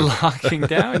 the locking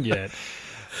down yet.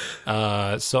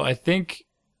 So I think.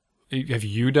 Have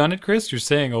you done it, Chris? You're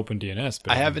saying OpenDNS,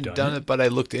 but I have you haven't done it, but I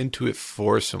looked into it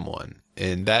for someone,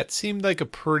 and that seemed like a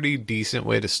pretty decent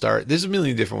way to start. There's a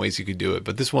million different ways you could do it,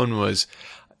 but this one was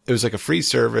like a free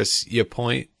service. You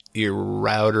point your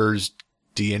router's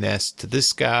DNS to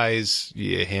this guy's,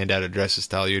 you hand out addresses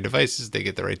to all your devices, they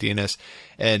get the right DNS,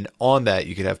 and on that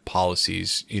you could have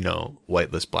policies,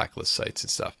 whitelist, blacklist sites and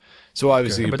stuff. So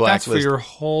obviously you But blacklist that's for your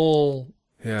whole.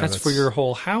 Yeah, that's for your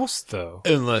whole house, though.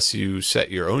 unless you set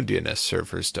your own DNS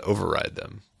servers to override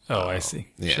them. Oh, I see.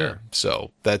 Yeah. Sure. So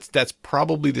that's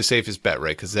probably the safest bet,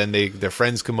 right? Because then their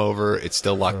friends come over, it's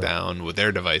still locked down with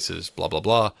their devices, blah blah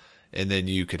blah, and then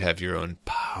you could have your own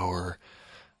power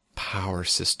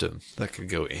system that could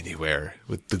go anywhere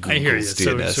with the Google's I hear you.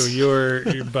 DNS. So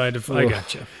you're by default. I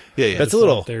got you. yeah. That's a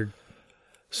little. They're,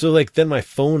 So like then my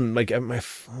phone, like at my.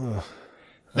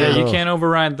 yeah, you Oh. can't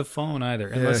override the phone either,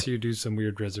 unless you do some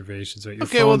weird reservations. Right? Your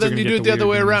Okay, well phones are then you gonna do get it the other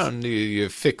way weird ones. around. You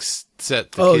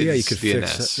set the Oh, kids' yeah, you could DNS.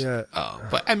 fix it, yeah. Oh,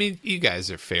 but I mean, you guys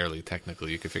are fairly technical.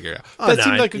 You could figure it out. Oh, That no,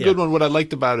 seemed like a yeah. good one. What I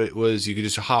liked about it was you could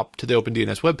just hop to the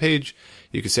OpenDNS webpage.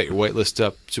 You could set your whitelist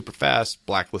up super fast,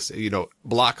 blacklist,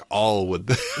 block all with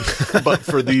but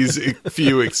for these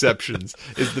few exceptions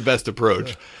is the best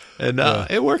approach. And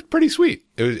it worked pretty sweet.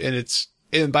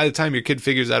 And by the time your kid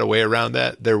figures out a way around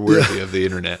that, they're worthy of the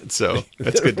internet. So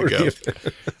that's good to go.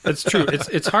 That's true.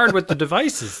 It's hard with the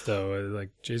devices though, like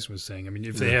Jason was saying. I mean,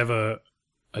 if they have a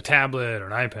tablet or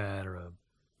an iPad or a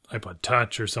iPod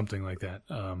Touch or something like that,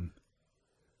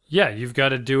 you've got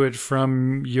to do it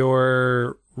from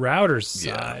your router's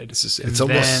side. It's It's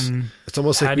almost. It's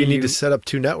almost how like do we need you- to set up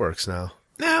 2 networks now.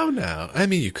 No. I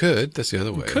mean, you could. That's the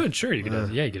other way. Could sure you could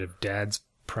have, you could have Dad's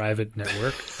private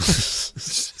network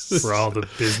for all the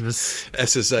business.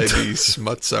 SSID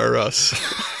smuts are us.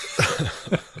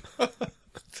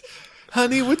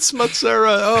 Honey, what smuts are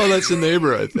us? Oh, that's a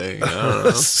neighbor, I think. I don't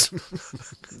know.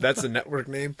 That's the network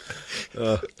name.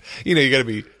 You got to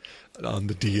be on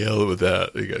the DL with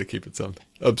that. You got to keep it something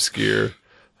obscure.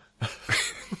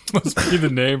 Must be the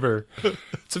neighbor.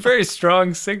 It's a very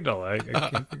strong signal. I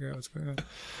can't figure out what's going on.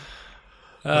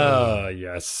 Oh,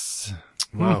 yes.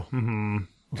 Wow.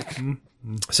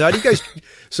 So how do you guys?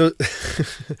 So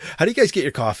how do you guys get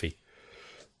your coffee?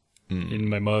 in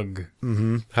my mug.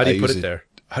 How do I you put use it it- there?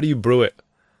 How do you brew it?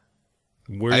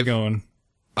 Where are you going?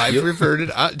 I've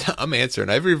reverted. I'm answering.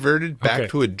 I've reverted back Okay.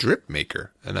 to a drip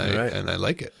maker, and Right. I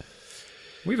like it.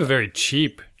 We have a very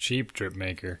cheap drip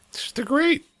maker. They're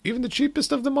great. Even the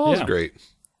cheapest of them all is Yeah. great.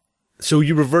 So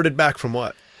you reverted back from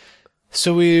what?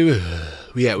 So we used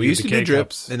the to do drip,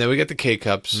 K-cups. and then we got the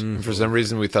K-cups. And for some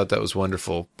reason, we thought that was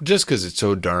wonderful, just because it's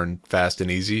so darn fast and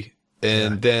easy.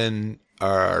 And then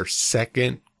our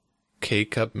second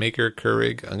K-cup maker,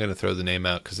 Keurig, I'm going to throw the name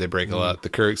out because they break a lot.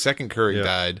 The second Keurig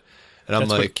died, and I'm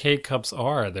That's what like, K-cups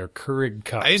are. They're Keurig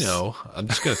cups. I know. I'm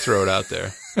just going to throw it out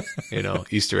there.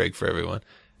 Easter egg for everyone.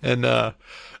 And,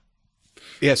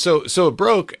 yeah, so it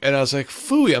broke, and I was like,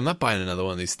 phooey, I'm not buying another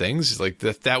one of these things. Like,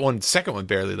 second one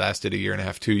barely lasted 1.5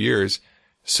 years, 2 years.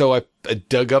 So I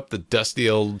dug up the dusty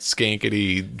old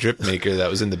skankety drip maker that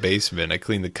was in the basement. I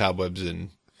cleaned the cobwebs and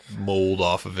mold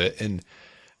off of it, and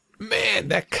man,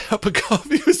 that cup of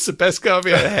coffee was the best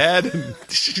coffee I had in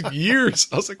years.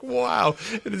 I was like, wow.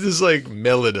 And it's just like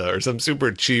Melida or some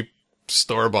super cheap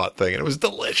store-bought thing, and it was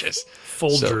delicious.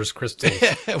 Folgers crystals.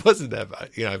 It wasn't that bad.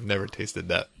 I've never tasted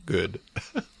that good.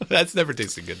 That's never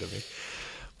tasted good to me.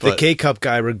 The But- K-cup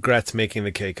guy regrets making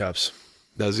the K-cups.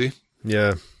 Does he?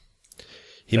 Yeah.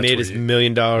 He That's made where his you- $1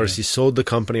 million. He sold the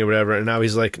company or whatever, and now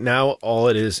he's like, now all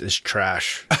it is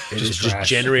trash. It is just trash.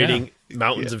 generating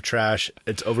mountains of trash.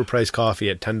 It's overpriced coffee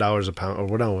at $10 a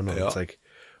pound, or no, Yeah. it's like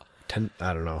 10.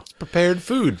 I don't know. Prepared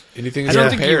food. Anything I that's don't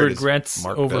think he prepared is regrets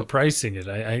marked up. overpricing it.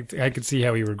 I could see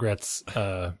how he regrets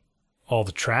all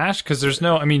the trash because there's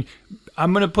no. I mean,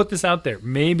 I'm going to put this out there.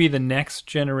 Maybe the next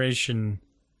generation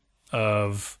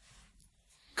of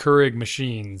Keurig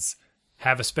machines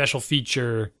have a special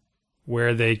feature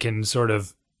where they can sort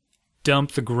of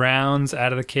dump the grounds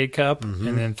out of the K-cup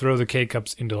and then throw the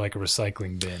K-cups into like a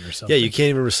recycling bin or something. Yeah, you can't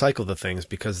even recycle the things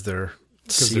because they're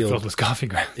because they're filled sealed. with coffee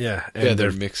grounds. Yeah, and Yeah, they're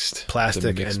they're mixed plastic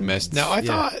they're mixed and- mess. Now I yeah.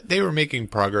 thought they were making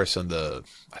progress on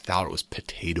I thought it was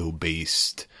potato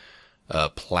based,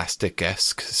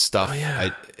 plastic-esque stuff. Oh,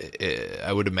 yeah.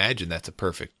 I would imagine that's a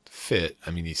perfect fit.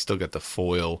 I mean, you still got the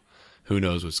foil. Who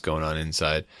knows what's going on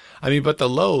inside? I mean, but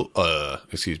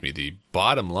the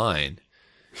bottom line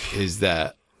is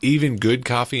that even good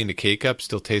coffee in a K-cup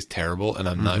still tastes terrible, and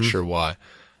I'm not sure why.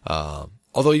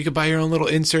 Although you could buy your own little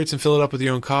inserts and fill it up with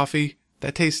your own coffee.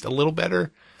 That tastes a little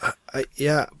better.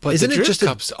 yeah. But Isn't the it drip just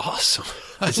cup's awesome.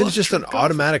 isn't it just an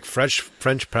automatic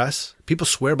French press? People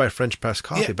swear by French press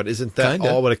coffee, Yeah, but isn't that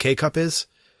kinda. all what a K-cup is?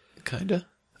 Kinda.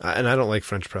 And I don't like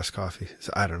French press coffee,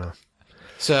 so I don't know.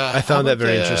 So I found that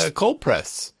very interesting. Cold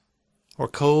press or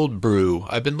cold brew.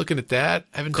 I've been looking at that.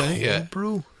 I haven't done it yet.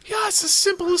 brew. Yeah, it's the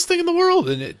simplest thing in the world,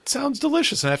 and it sounds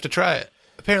delicious. And I have to try it.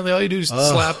 Apparently, all you do is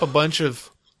slap a bunch of,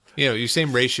 your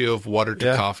same ratio of water to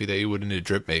Yeah. coffee that you would in a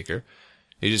drip maker.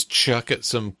 You just chuck it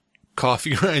some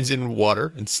coffee grinds in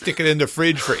water and stick it in the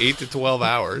fridge for 8 to 12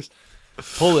 hours.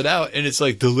 Pull it out, and it's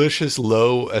like delicious,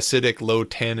 low acidic, low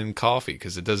tannin coffee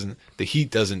because the heat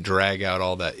doesn't drag out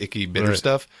all that icky bitter Right.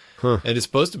 stuff. And it's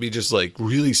supposed to be just like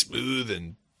really smooth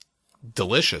and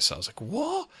delicious. I was like,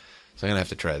 whoa. So I'm going to have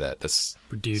to try that.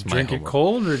 Do you That's my drink it homework.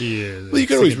 cold or do you? Well, you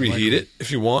can stick always in the reheat microwave? it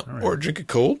if you want, or drink it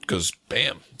cold because,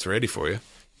 bam, it's ready for you.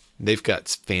 They've got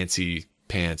fancy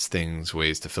pants, things,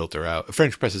 ways to filter out. A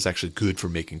French press is actually good for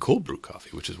making cold brew coffee,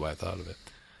 which is why I thought of it.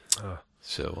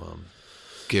 So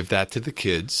give that to the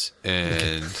kids,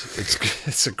 and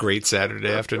it's a great Saturday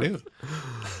afternoon.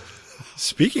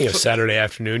 Speaking of Saturday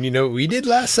afternoon, you know what we did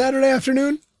last Saturday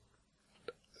afternoon?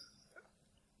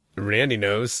 Randy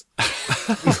knows.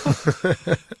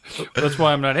 That's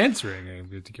why I'm not answering. I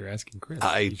think you're asking Chris.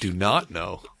 I do not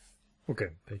know. Okay,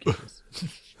 thank you, Chris.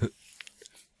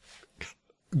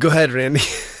 Go ahead, Randy.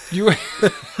 You,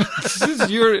 this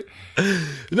is your.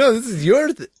 No, this is your.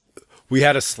 We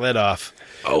had a sled off.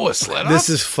 Oh, a sled off? This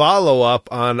is follow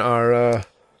up on our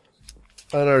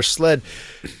sled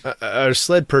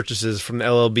purchases from the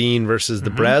LL Bean versus the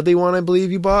Bradley one. I believe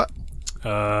you bought.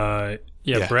 Yeah,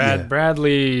 Yeah.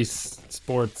 Bradley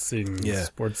sports Yeah.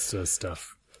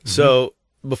 stuff. So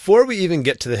before we even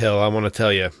get to the hill, I want to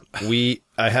tell you we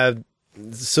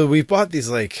bought these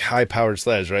like high powered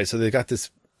sleds, right? So they got this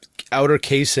outer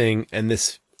casing and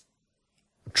this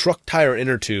truck tire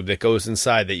inner tube that goes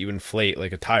inside that you inflate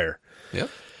like a tire. Yep.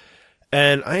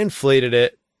 And I inflated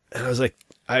it, and I was like,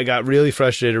 I got really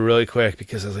frustrated really quick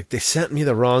because I was like, they sent me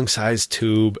the wrong size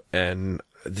tube, and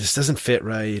this doesn't fit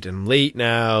right, and I'm late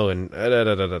now, and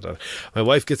My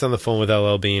wife gets on the phone with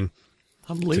LL Bean.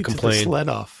 I'm late to the complain. sled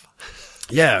off.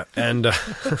 Yeah, and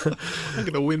I'm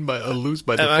going to lose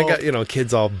by and default. I got,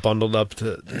 kids all bundled up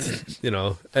to,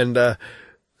 and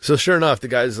So sure enough, the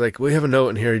guy's like, we have a note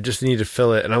in here. You just need to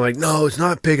fill it. And I'm like, no, it's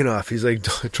not big enough. He's like,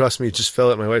 trust me, just fill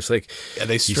it. My wife's like, Yeah,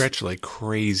 they stretch like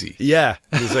crazy. yeah.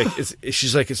 He's like,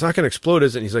 she's like, it's not going to explode,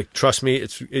 is it? And he's like, trust me,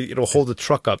 it'll hold the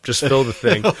truck up. Just fill the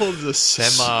thing. Holds a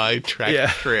semi-track Yeah.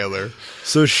 trailer.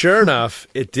 So sure enough,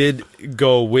 it did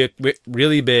go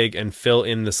really big and fill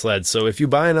in the sled. So if you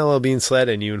buy an LL Bean sled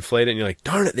and you inflate it and you're like,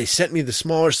 darn it, they sent me the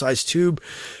smaller size tube,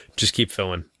 just keep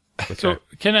filling. Okay. So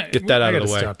can I Get that out of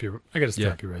the way. I got to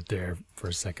stop you right there for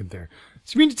a second there.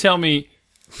 So you mean to tell me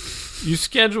you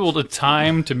scheduled a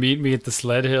time to meet me at the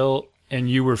sled hill and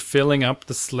you were filling up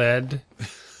the sled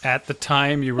at the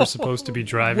time you were supposed to be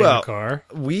driving the car?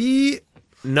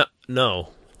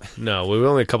 No, we were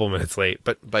only a couple minutes late,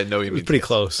 but By no, you it was mean pretty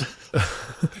close.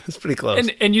 It's pretty close.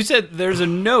 And you said there was a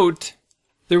note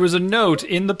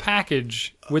in the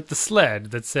package with the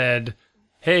sled that said,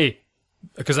 hey,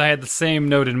 because I had the same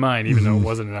note in mind, even though it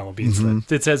wasn't an LL Bean sled.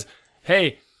 It says,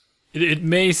 hey, it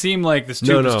may seem like this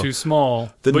tube is too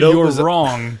small, The but note you're was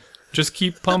wrong. Just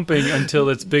keep pumping until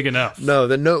it's big enough. No,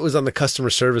 the note was on the customer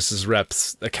services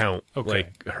rep's account, Okay.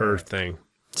 like her thing,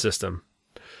 system.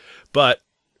 But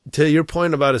to your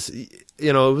point about us, it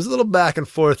was a little back and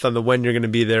forth on the when you're going to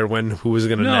be there, who was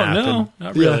going to nap. No,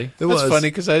 not really. It That's was funny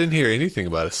because I didn't hear anything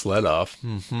about a sled off.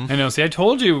 I know. See, I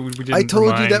told you we didn't I told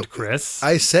you remind that Chris.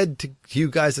 I said to you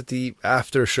guys at the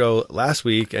after show last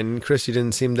week, and Chris, you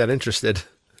didn't seem that interested.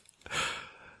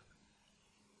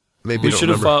 Maybe we should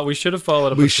have followed. We should have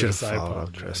followed up. We with should have Chris. I followed up,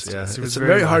 apologize. Chris. Yeah, Yes, it it's was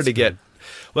very hard last to get. minute.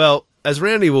 Well, as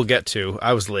Randy will get to,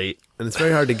 I was late, and it's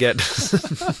very hard to get.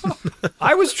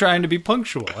 I was trying to be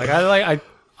punctual.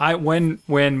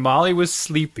 When Molly was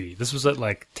sleepy, this was at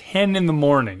like 10 in the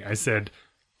morning. I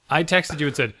texted you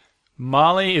and said,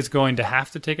 Molly is going to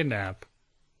have to take a nap.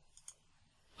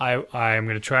 I am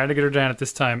going to try to get her down at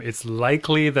this time. It's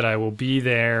likely that I will be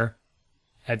there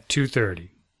at 2:30.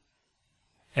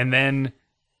 And then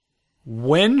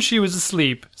when she was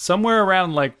asleep, somewhere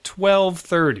around like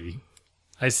 12:30,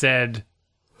 I said,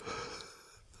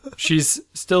 she's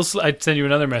still, I'd send you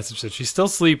another message that she's still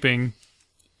sleeping.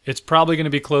 It's probably going to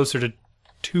be closer to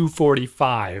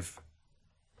 2:45,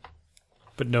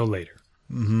 but no later.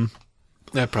 Mm-hmm.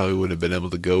 I probably would have been able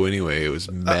to go anyway. It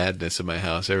was madness in my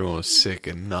house. Everyone was sick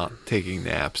and not taking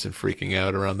naps and freaking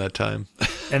out around that time.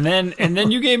 And then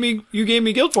you gave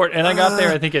me guilt for it, and I got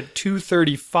there I think at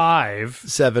 2:35,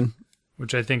 7.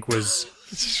 which I think was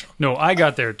no, I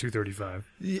got there at 2:35,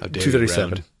 How dare you 2:37.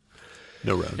 round?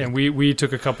 No round. and we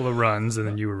took a couple of runs, and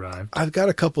then you arrived. I've got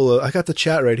I got the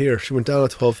chat right here. She went down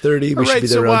at 12:30. All We should right, be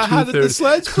there so around 2:30. how did the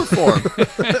sleds perform?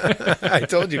 I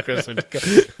told you, Chris.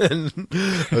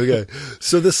 Okay,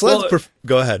 so the sleds. Well,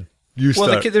 Go ahead. You Well,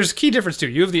 start. there's a key difference too.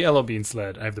 You have the LL Bean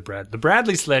sled. I have the Brad. The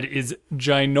Bradley sled is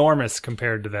ginormous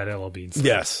compared to that LL Bean sled.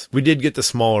 Yes, we did get the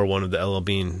smaller one of the LL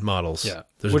Bean models. Yeah,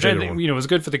 There's which a I bigger think one. was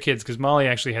good for the kids because Molly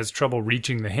actually has trouble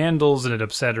reaching the handles, and it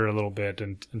upset her a little bit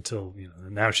until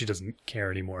now she doesn't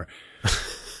care anymore.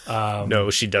 No,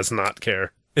 she does not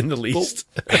care in the least.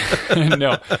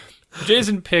 No,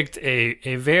 Jason picked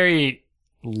a very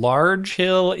large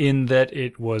hill in that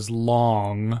it was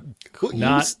long,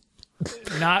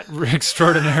 not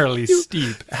extraordinarily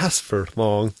steep. Ask for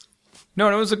long.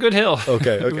 No, it was a good hill.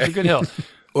 Okay, It was okay. a good hill.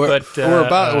 Or But,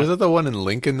 about was that the one in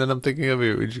Lincoln that I'm thinking of?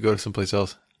 Or did you go to someplace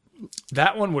else?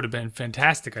 That one would have been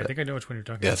fantastic. I think I know which one you're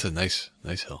talking Yeah, about. it's a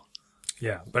nice hill.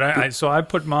 Yeah, but I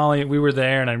put Molly. We were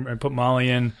there, and I put Molly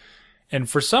in, and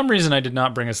for some reason I did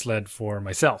not bring a sled for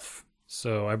myself.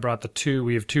 So I brought the two.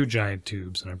 We have two giant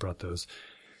tubes, and I brought those.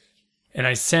 And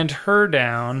I sent her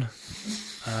down,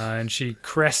 and she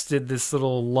crested this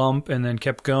little lump, and then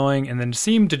kept going, and then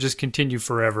seemed to just continue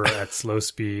forever at slow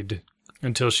speed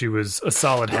until she was a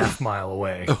solid half mile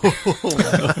away,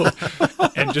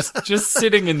 and just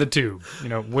sitting in the tube,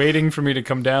 waiting for me to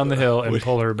come down the hill and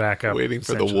pull her back up. Waiting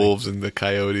for the essentially. wolves and the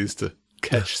coyotes to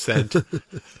catch scent.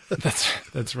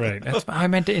 That's right. I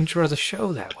meant to intro the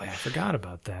show that way. I forgot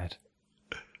about that.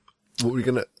 What were we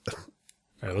gonna?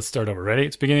 All right, let's start over. Ready?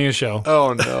 It's beginning of the show.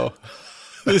 Oh no.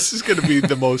 This is going to be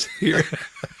the most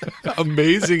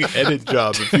amazing edit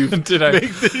job if you Did I-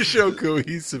 make this show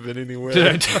cohesive in any way.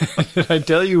 Did I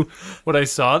tell you what I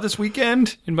saw this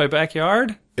weekend in my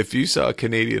backyard? If you saw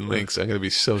Canadian lynx, I'm going to be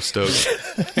so stoked.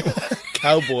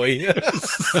 Cowboy.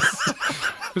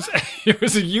 It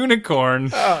was a unicorn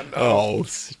Oh,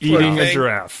 eating a thing.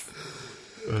 giraffe.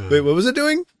 Wait, what was it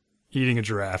doing? Eating a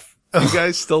giraffe. you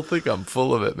guys still think I'm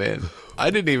full of it, man. I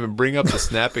didn't even bring up the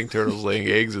snapping turtles laying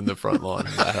eggs in the front lawn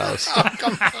of that house.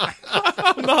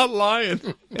 I'm not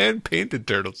lying. And painted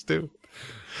turtles, too.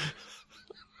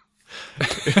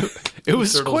 It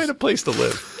was Turtles. quite a place to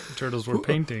live. turtles were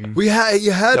painting. You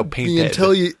had No, me painted.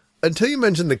 until you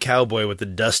mentioned the cowboy with the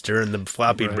duster and the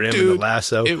floppy brim and the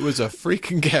lasso. It was a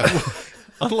freaking cowboy.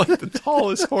 Unlike the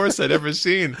tallest horse I'd ever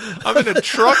seen. I'm in a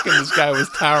truck and this guy was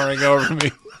towering over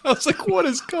me. I was like, what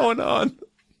is going on?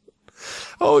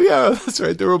 Oh, yeah, that's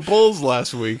right. There were bulls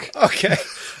last week. Okay.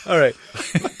 All right.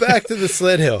 Back to the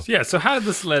sled hill. Yeah, so how did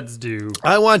the sleds do?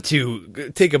 I want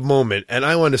to take a moment and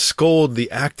I want to scold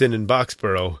the Acton and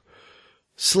Boxborough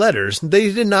sledders.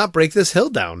 They did not break this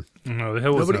hill down. No, the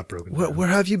hill was not broken down. Where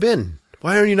have you been?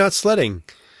 Why are you not sledding?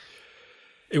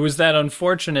 It was that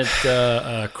unfortunate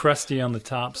crusty on the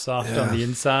top, soft on the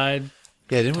inside.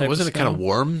 Yeah, wasn't it kind of snow?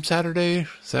 warm Saturday?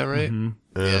 Is that right? Mm-hmm.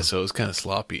 Yeah, so it was kind of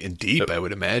sloppy and deep, I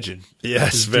would imagine.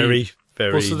 Yes, very,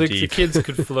 very Well, so the deep. kids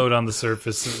could float on the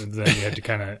surface, and then you had to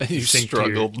kind of You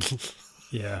struggled.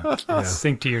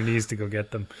 sink to your knees to go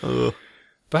get them.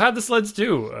 But how'd the sleds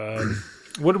do?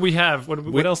 What did we have?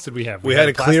 What else did we have? We had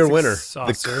a clear plastic winner.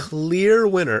 Saucer. The clear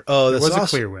winner. Oh, It was a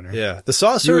clear winner. Yeah, the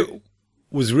saucer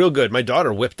was real good. My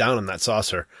daughter whipped down on that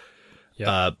saucer.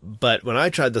 Yeah. But when I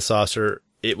tried the saucer,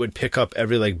 it would pick up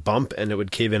every like bump and it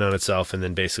would cave in on itself and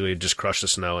then basically just crush the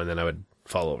snow and then I would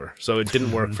fall over. So it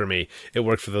didn't work for me. It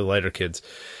worked for the lighter kids.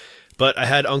 But I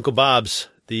had Uncle Bob's,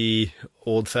 the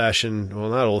old fashioned, well,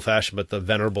 not old fashioned, but the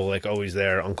venerable, like always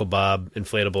there, Uncle Bob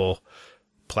inflatable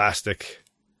plastic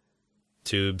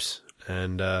tubes.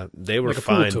 And they were like a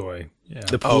fine. pool toy. Yeah.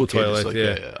 The pool Okay, toy, just like, like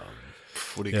yeah. a,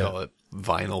 what do you call it?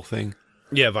 Vinyl thing?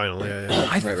 Yeah, vinyl. Yeah.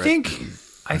 I think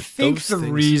Those the things.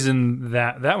 reason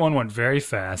that one went very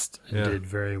fast and Yeah. did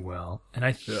very well, and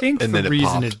I think And the then it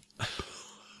reason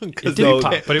popped. it did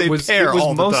pop, but they it was tear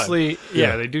all the time. mostly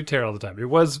they do tear all the time. It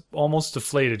was almost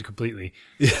deflated completely.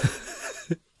 Each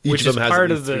Which of them is has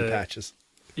part at of least three the- patches.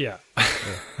 Yeah.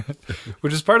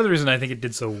 Which is part of the reason I think it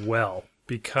did so well,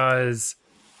 because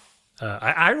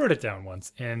I wrote it down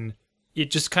once and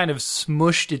it just kind of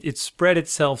smushed it. It spread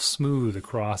itself smooth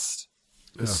across.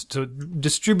 So it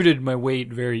distributed my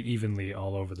weight very evenly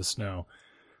all over the snow,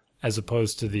 as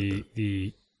opposed to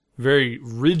the very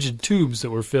rigid tubes that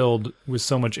were filled with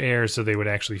so much air so they would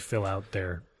actually fill out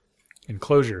their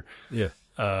enclosure. Yeah.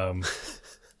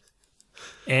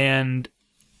 And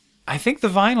I think the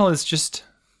vinyl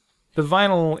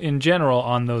in general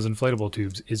on those inflatable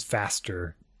tubes is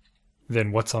faster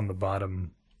than what's on the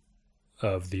bottom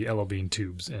of the Ella Bean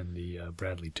tubes and the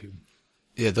Bradley tube.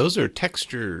 Yeah, those are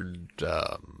textured,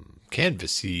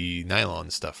 canvasy nylon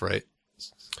stuff, right?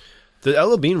 The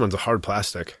Ella Bean one's a hard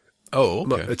plastic. Oh,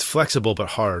 okay. It's flexible but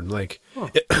hard. Like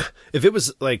if it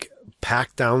was like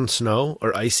packed down snow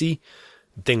or icy,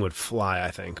 the thing would fly,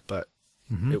 I think. But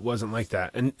it wasn't like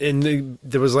that. And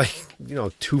there was like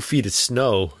 2 feet of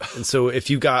snow, and so if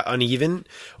you got uneven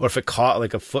or if it caught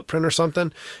like a footprint or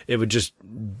something, it would just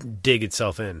dig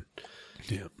itself in.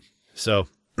 Yeah. So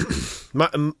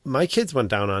my kids went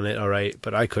down on it, all right,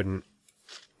 but I couldn't.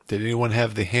 Did anyone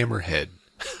have the hammerhead?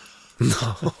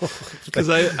 No. Because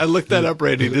I looked that up,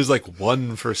 Randy. There's like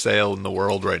one for sale in the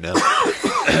world right now.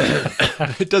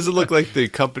 It doesn't look like the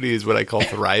company is what I call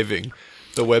thriving.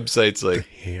 The website's like,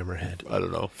 Hammerhead. I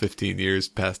don't know, 15 years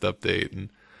past update. And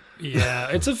Yeah,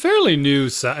 it's a fairly new.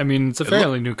 It's a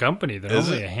fairly new company. They're Is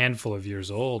only it? a handful of years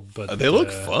old, but they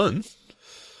look fun.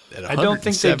 At I don't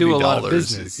think they do a lot of $170,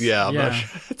 business. Yeah, I'm not Yeah.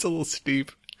 sure. It's a little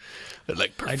steep. They're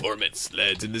like performance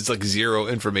sleds, and there's like zero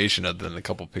information other than a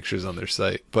couple pictures on their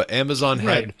site. But Amazon had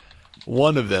Right.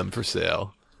 one of them for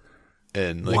sale.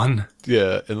 And like, One?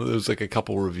 Yeah, and there was like a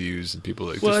couple reviews, and people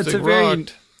were like, Well, this it's a thing very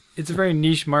rocked. it's a very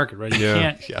niche market, right? You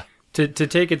can't Yeah. to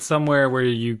take it somewhere where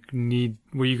you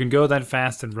can go that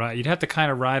fast and ride. You'd have to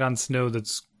kind of ride on snow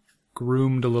that's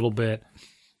groomed a little bit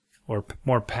or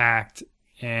more packed,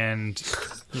 and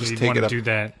you'd take want it to up. do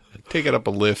that. Take it up a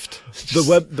lift.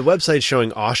 The website's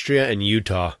showing Austria and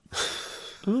Utah.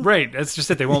 Right, that's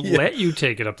just it. They won't let you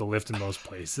take it up the lift in most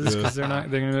places because they're not.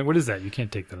 They're gonna, what is that? You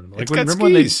can't take that. On the, like It's got remember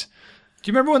when they? Do skis.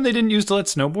 you remember when they didn't used to let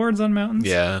snowboards on mountains?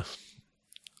 Yeah.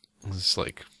 It's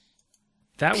like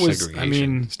that was. segregation. I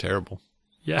mean, It's terrible.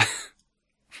 yeah,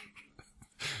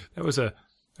 that was a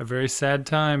very sad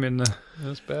time in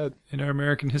That's bad. our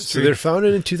American So history. they're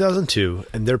founded in 2002,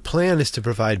 and their plan is to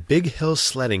provide big hill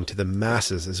sledding to the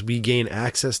masses as we gain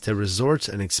access to resorts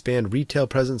and expand retail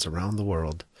presence around the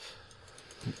world.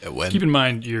 When Keep in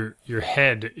mind your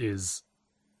head is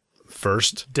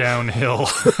First, downhill.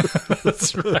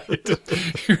 That's right.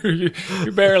 You're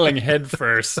barreling head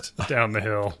first down the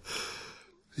hill.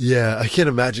 yeah, I can't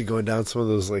imagine going down some of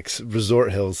those like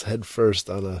resort hills head first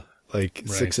on a like Right.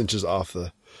 6 inches off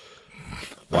the.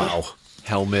 Wow.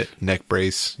 helmet, neck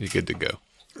brace, you're good to go.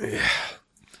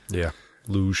 Yeah,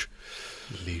 luge.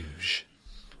 Luge.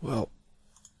 Well,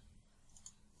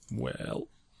 Well,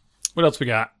 what else we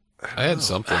got? I had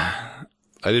something. I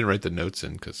didn't write the notes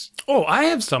in because... Oh, I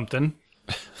have something.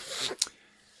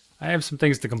 I have some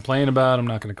things to complain about. I'm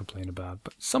not going to complain about,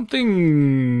 but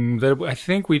something that I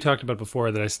think we talked about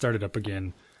before that I started up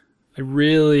again. I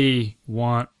really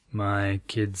want my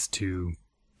kids to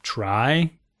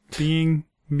try being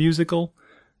musical.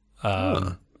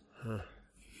 I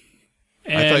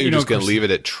thought you were just going to leave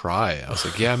it at try. I was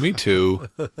like, yeah, me too.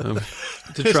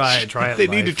 To try it. They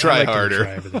need to try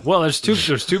harder. Well, there's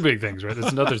two big things, right?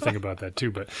 There's another thing about that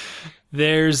too, but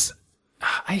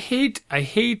I hate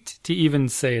to even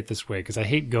say it this way because I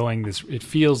hate going this. It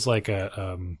feels like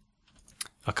a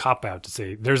cop out to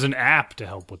say there's an app to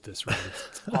help with this, right?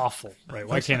 It's awful, right?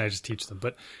 Why can't I just teach them?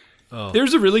 But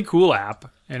there's a really cool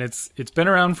app, and it's been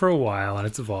around for a while, and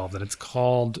it's evolved, and it's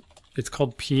called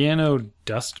Piano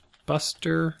Dust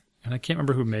Buster, and I can't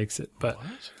remember who makes it, but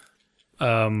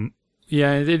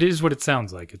yeah, it is what it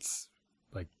sounds like. It's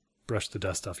like brush the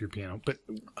dust off your piano. But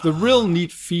the real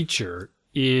neat feature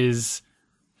is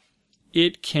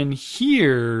it can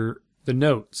hear the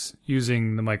notes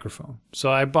using the microphone.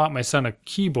 So I bought my son a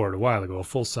keyboard a while ago, a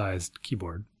full-sized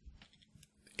keyboard.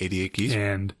 88 keys?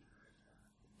 And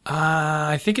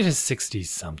I think it has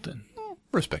 60-something.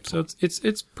 Respectable. So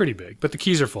it's pretty big, but the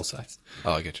keys are full-sized.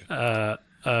 Oh, I get you.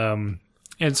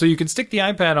 And so you can stick the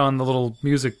iPad on the little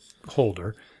music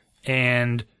holder,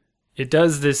 and it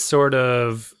does this sort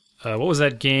of what was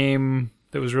that game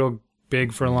that was real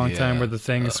big for a long time where the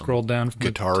thing is scrolled down from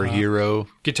Guitar Hero.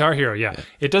 Guitar Hero, yeah.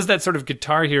 It does that sort of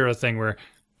Guitar Hero thing where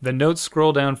the notes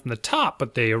scroll down from the top,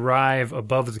 but they arrive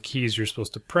above the keys you're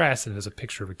supposed to press, and there's a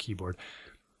picture of a keyboard.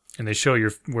 And they show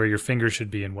where your fingers should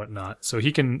be and whatnot. So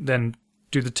he can then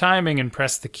do the timing and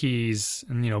press the keys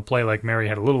and, play like Mary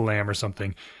Had a Little Lamb or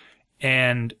something.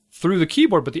 And through the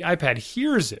keyboard, but the iPad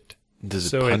hears it.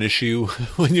 Does it punish you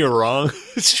when you're wrong?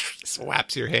 It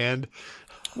slaps your hand.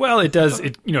 Well, it does.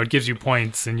 It gives you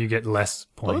points, and you get less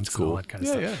points. Oh, that's cool. And all that kind of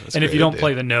stuff. Yeah, and if you don't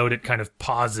play the note, it kind of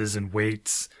pauses and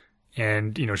waits,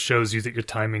 and shows you that your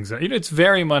timing's. It's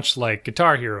very much like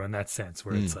Guitar Hero in that sense,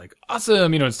 where it's like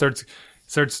awesome. It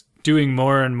starts doing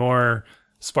more and more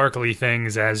sparkly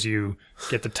things as you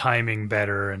get the timing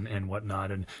better and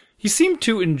whatnot. And he seemed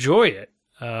to enjoy it.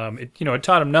 It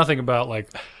taught him nothing about like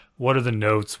what are the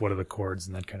notes, what are the chords,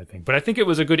 and that kind of thing. But I think it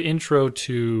was a good intro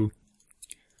to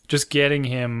just getting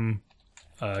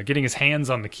his hands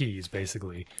on the keys,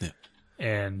 basically,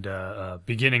 and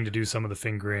beginning to do some of the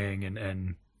fingering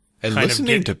and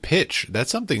listening to pitch. That's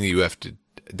something that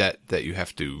you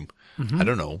have to I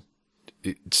don't know,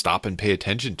 stop and pay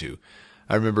attention to.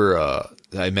 I remember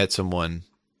I met someone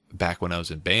back when I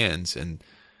was in bands, and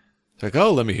they're like,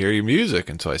 "Oh, let me hear your music,"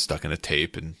 and so I stuck in a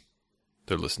tape, and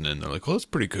they're listening. They're like, "Oh, that's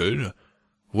pretty good.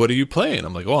 What are you playing?"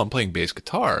 I'm like, "Oh, I'm playing bass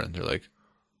guitar," and they're like,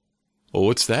 "Well,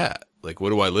 what's that? Like,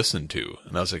 what do I listen to?"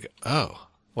 And I was like, "Oh,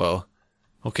 well,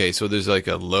 okay, so there's like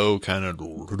a low kind of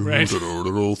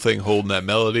thing holding that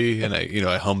melody," and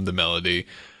I hummed the melody.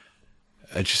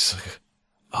 And just like,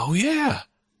 "Oh yeah,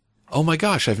 oh my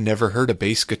gosh, I've never heard a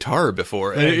bass guitar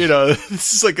before." And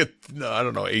this is like a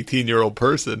 18-year-old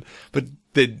person, but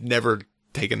they'd never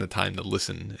taken the time to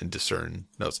listen and discern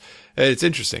notes. And it's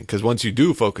interesting because once you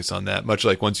do focus on that, much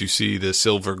like once you see the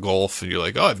silver Golf and you're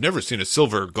like, "Oh, I've never seen a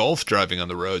silver Golf driving on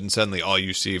the road," and suddenly all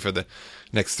you see for the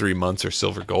next 3 months are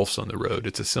silver Golfs on the road.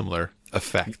 It's a similar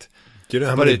effect. Do you know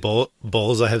how many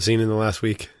bulls I have seen in the last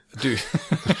week? Dude,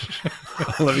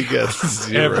 let me guess.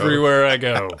 0. Everywhere I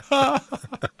go.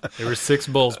 There were 6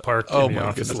 bulls parked in the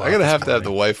office. I gotta have to have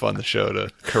the wife on the show to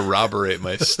corroborate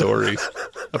my story.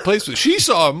 A place where she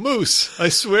saw a moose. I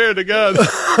swear to God,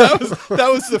 that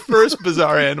was the first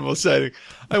bizarre animal sighting.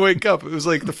 I wake up. It was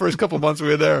like the first couple months we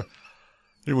were there.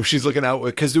 And she's looking out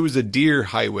because there was a deer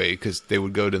highway because they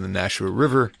would go to the Nashua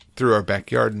River through our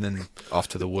backyard and then off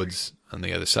to the woods on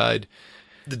the other side.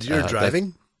 The deer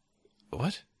driving?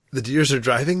 What? The deers are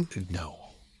driving? No.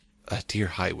 A deer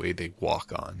highway they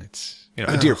walk on. It's,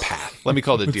 a deer path. Let me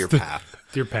call it a deer path.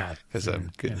 Deer path. Because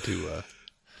I'm getting too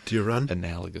deer run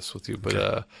analogous with you.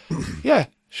 But, yeah.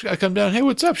 I come down, "Hey,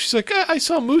 what's up?" She's like, I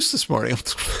saw a moose this morning.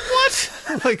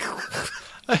 I'm like,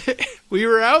 what? We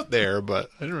were out there, but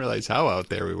I didn't realize how out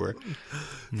there we were.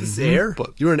 This Air?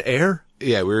 But you were in Air?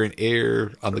 Yeah, we were in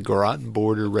Air on the Groton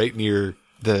border right near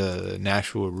the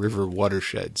Nashua River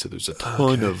watershed. So there's a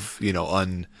ton of,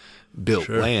 unbuilt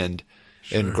land.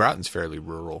 Sure. And Groton's fairly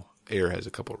rural. Air has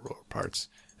a couple of rural parts.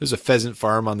 There's a pheasant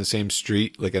farm on the same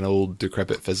street, like an old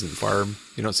decrepit pheasant farm.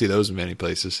 You don't see those in many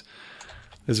places.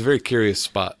 It's a very curious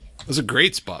spot. It was a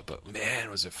great spot, but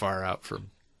man, was it far out from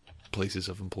places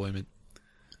of employment.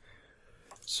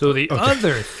 So the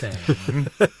other thing,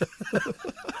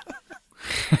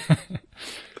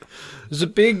 there's a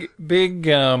big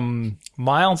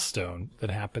milestone that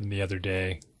happened the other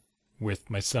day with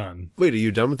my son. Wait, are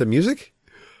you done with the music?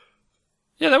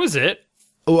 Yeah, that was it.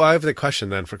 Oh, I have the question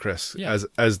then for Chris, Yeah.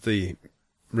 as the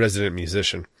resident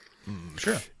musician.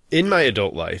 Sure. In my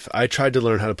adult life, I tried to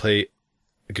learn how to play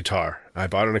guitar. I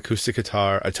bought an acoustic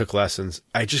guitar. I took lessons.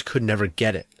 I just could never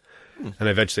get it. And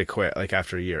I eventually quit, like,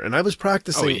 after a year. And I was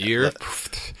practicing. Oh, a year?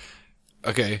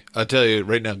 Okay, I'll tell you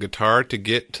right now, guitar, to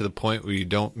get to the point where you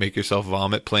don't make yourself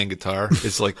vomit playing guitar,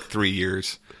 is like 3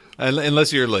 years.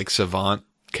 Unless you're like savant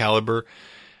caliber.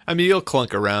 I mean, you'll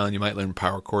clunk around. You might learn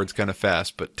power chords kind of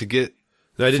fast, but to get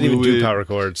No, I didn't even do fluid- power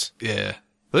chords. Yeah.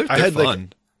 They're I had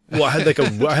fun. Well, I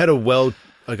had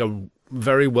a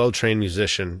very well-trained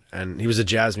musician, and he was a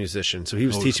jazz musician. So he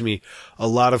was teaching me a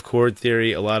lot of chord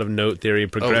theory, a lot of note theory,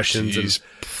 progressions. geez.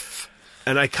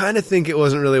 And I kind of think it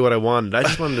wasn't really what I wanted. I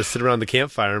just wanted to sit around the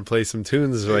campfire and play some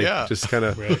tunes, like, Yeah. just kind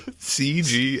of, C,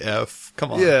 G, F.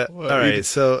 Come on. yeah. What All are you- right.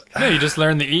 So, No, you just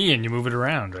learn the E and you move it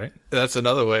around, right? That's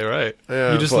another way, right?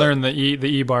 yeah, You just but- learn the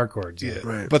E bar chords. Yeah.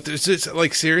 Right. But there's just,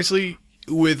 like, seriously,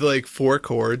 with like 4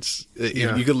 chords,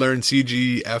 Yeah. you could learn C,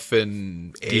 G, F,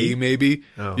 and A D? maybe.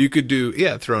 Oh. You could do,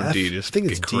 throw in F? D. Just I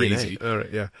think it's get D and A. crazy. All right.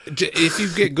 Yeah. If you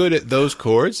get good at those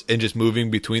chords and just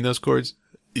moving between those chords,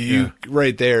 you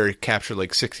right there capture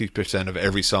like 60% of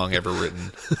every song ever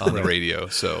written on the radio.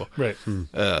 So Right.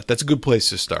 that's a good place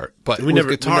to start. But We with never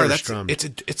guitar, strummed.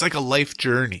 it's like a life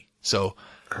journey. So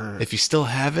if you still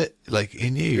have it like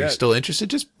in you, you're Yeah. still interested,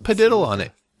 just padiddle on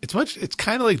it. It's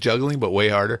kind of like juggling, but way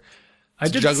harder. I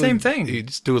did the same thing. You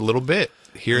just do a little bit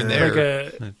here and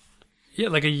there.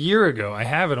 Like a year ago, I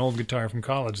have an old guitar from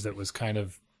college that was kind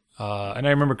of, and I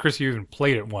remember Chris, you even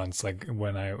played it once, like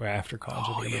when after college.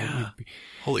 Oh, I think yeah.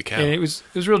 Holy cow. And it was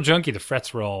real junky. The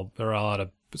frets were all out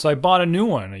of. So I bought a new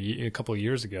one a couple of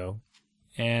years ago,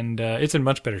 and it's in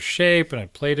much better shape. And I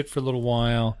played it for a little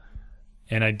while,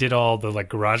 and I did all the like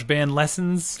GarageBand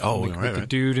lessons. Oh, with right, the right.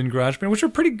 dude in GarageBand, which are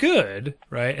pretty good,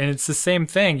 right? And it's the same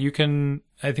thing. You can,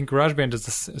 I think GarageBand does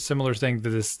a similar thing to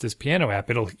this piano app.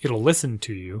 It'll listen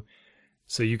to you,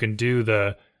 so you can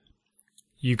do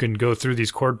you can go through these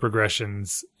chord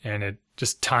progressions, and it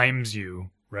just times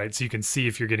you, right? So you can see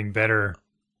if you're getting better.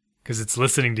 Because it's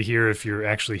listening to hear if you're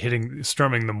actually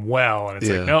strumming them well, and it's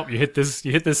Yeah. like, nope, you hit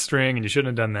this string, and you shouldn't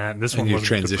have done that. And this And one you're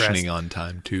wasn't transitioning depressed. on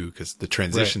time too, because the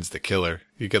transition's the killer.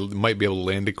 You might be able to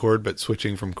land a chord, but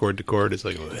switching from chord to chord is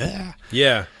like, ah.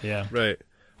 Yeah. Yeah, Right.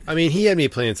 I mean, he had me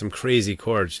playing some crazy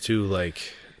chords too, like,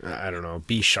 I don't know,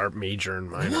 B sharp major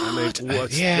and minor. I'm like,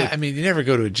 what's Yeah, I mean, you never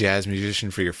go to a jazz musician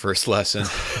for your first lesson.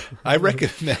 I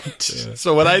recommend.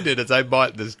 So what I did is I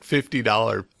bought this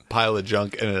 $50 pile of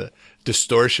junk and a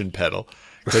distortion pedal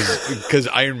because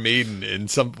Iron Maiden and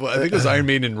I think it was Iron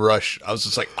Maiden and Rush. I was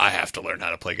just like, I have to learn how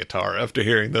to play guitar after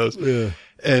hearing those. Yeah.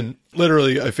 And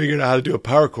literally, I figured out how to do a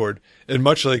power chord. And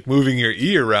much like moving your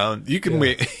E around, you can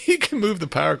you can move the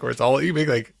power chords. You make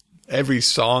like every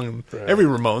song, every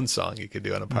Ramones song you could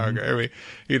do on a power chord. Every,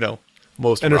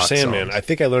 most Enter rock Sandman. songs. I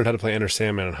think I learned how to play Enter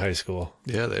Sandman in high school.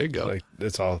 Yeah, there you go. Like,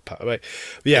 it's all, like,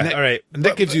 yeah, all right. And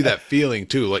that gives you that feeling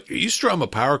too. Like you strum a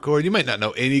power chord, you might not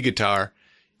know any guitar.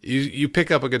 You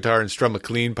pick up a guitar and strum a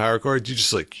clean power chord, you're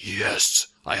just like, yes,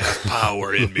 I have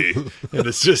power in me. And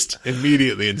it's just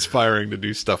immediately inspiring to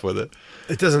do stuff with it.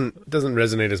 It doesn't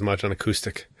resonate as much on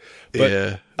acoustic. But,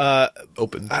 Yeah.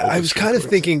 Open. I was kind of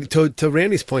thinking, to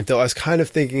Randy's point though, I was kind of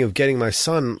thinking of getting my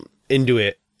son into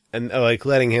it and like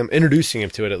introducing him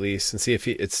to it at least, and see if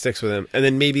it sticks with him. And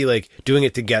then maybe like doing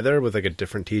it together with like a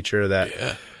different teacher that,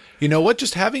 Yeah. You know what?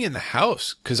 Just having it in the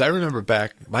house. Because I remember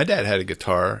back, my dad had a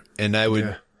guitar, and I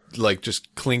would like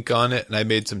just clink on it, and I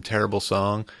made some terrible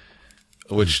song,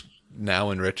 which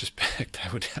now in retrospect, I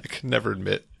could never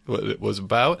admit what it was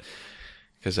about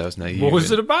because I was naive. What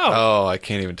was it about? Oh, I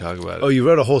can't even talk about it. oh, you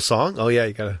wrote a whole song? Oh yeah,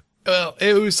 you gotta. Well,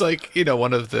 it was like,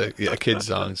 one of the kid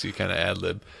songs you kind of ad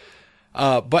lib.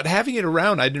 But having it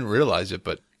around, I didn't realize it,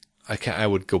 but I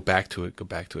would go back to it,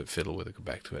 fiddle with it, go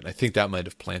back to it. And I think that might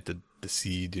have planted the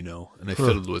seed, and I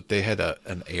fiddled with, they had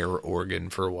an air organ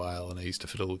for a while, and I used to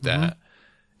fiddle with that.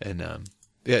 And,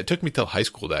 it took me till high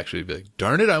school to actually be like,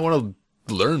 darn it, I want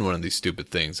to learn one of these stupid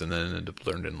things. And then ended up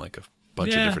learning like a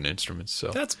bunch of different instruments. So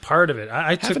that's part of it.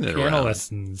 I took Having it piano around.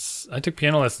 lessons. I took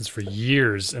piano lessons for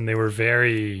years, and they were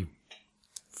very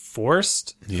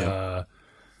forced. Yeah.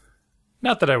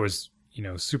 Not that I was,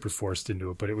 super forced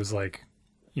into it, but it was like,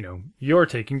 you're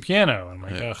taking piano. I'm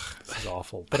like, ugh, this is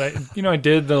awful. But I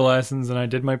did the lessons and I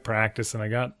did my practice and I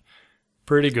got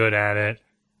pretty good at it.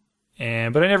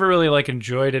 But I never really like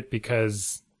enjoyed it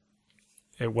because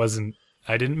it wasn't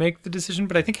I didn't make the decision,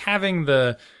 but I think having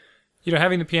the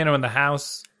piano in the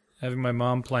house, having my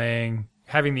mom playing,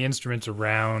 having the instruments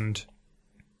around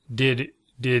did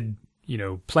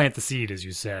plant the seed, as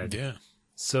you said. Yeah.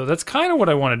 So that's kind of what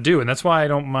I want to do, and that's why I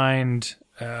don't mind.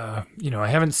 I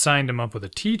haven't signed him up with a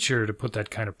teacher to put that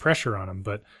kind of pressure on him,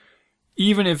 but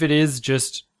even if it is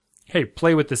just, hey,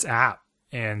 play with this app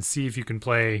and see if you can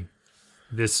play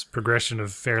this progression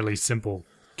of fairly simple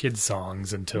kids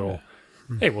songs until,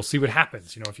 hey, we'll see what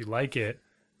happens. If you like it,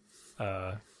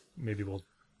 maybe we'll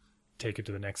take it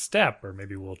to the next step, or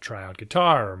maybe we'll try out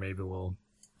guitar, or maybe we'll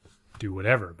do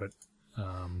whatever. But,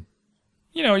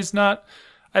 he's not,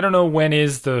 I don't know when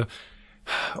is the,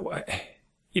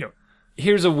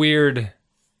 here's a weird,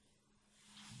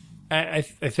 I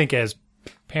think as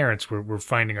parents, we're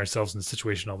finding ourselves in the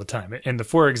situation all the time. And the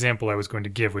for example I was going to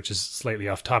give, which is slightly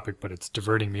off topic, but it's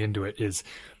diverting me into it, is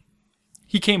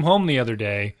he came home the other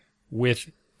day with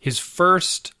his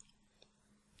first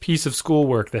piece of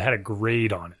schoolwork that had a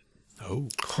grade on it. Oh.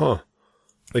 Huh.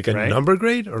 Like a Right? number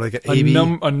grade or like an AB?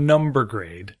 A number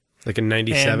grade. Like a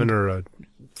 97 or a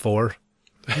 4?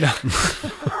 Yeah,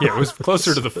 it was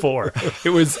closer to the 4. It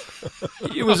was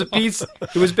a piece.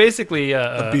 It was basically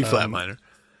A B flat minor.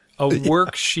 a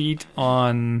worksheet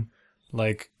on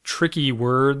like tricky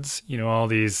words, all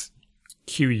these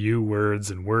QU words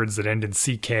and words that end in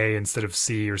CK instead of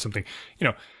C or something,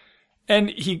 and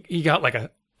he got like a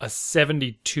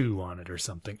 72 on it or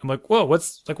something. I'm like, whoa,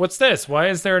 what's this? Why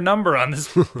is there a number on this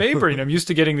paper? I'm used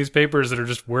to getting these papers that are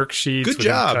just worksheets Good with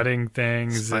job. cutting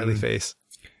things. Smiley face.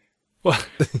 Well,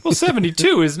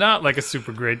 72 is not like a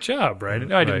super great job,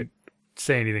 right? I didn't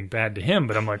say anything bad to him,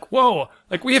 but I'm like, whoa,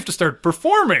 like we have to start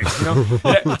performing,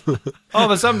 All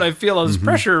of a sudden I feel all this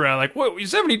pressure around, like, whoa,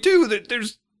 72,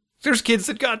 there's kids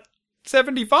that got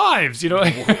 75s,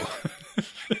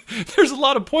 There's a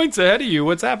lot of points ahead of you.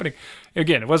 What's happening?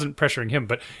 Again, it wasn't pressuring him,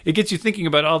 but it gets you thinking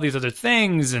about all these other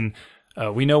things. And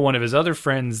we know one of his other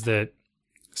friends that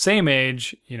same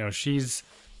age, she's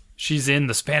in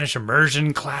the Spanish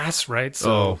immersion class, right?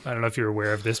 So I don't know if you're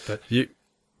aware of this, but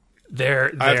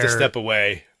they're I have to step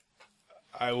away.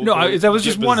 that was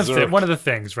just one of the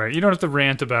things, right? You don't have to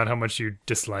rant about how much you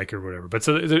dislike or whatever. But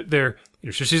so they're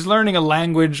she's learning a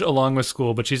language along with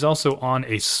school, but she's also on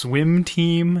a swim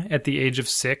team at the age of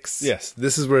 6. Yes,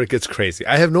 this is where it gets crazy.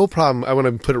 I have no problem. I want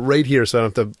to put it right here so I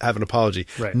don't have to have an apology.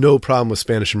 Right. No problem with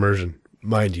Spanish immersion,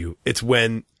 mind you. It's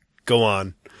when, go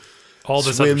on, All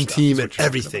this swim other stuff team is and what you're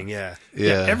everything, yeah.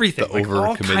 Yeah, everything. The Like, all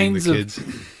over-committing kinds the of- kids.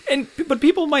 But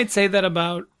people might say that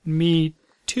about me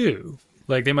too.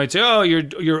 Like they might say, "Oh,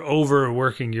 you're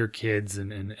overworking your kids,"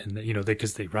 and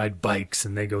because they ride bikes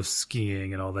and they go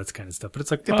skiing and all that kind of stuff. But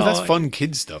it's like, Yeah, but that's fun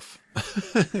kid stuff.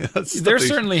 They're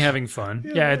certainly having fun.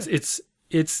 Yeah,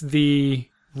 it's the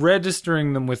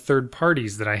registering them with third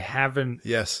parties that I haven't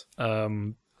Yes.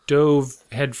 dove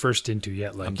headfirst into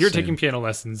yet. Like, you're taking piano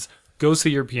lessons, go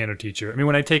see your piano teacher. I mean,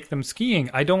 when I take them skiing,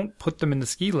 I don't put them in the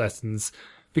ski lessons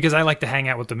because I like to hang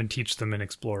out with them and teach them and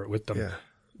explore it with them,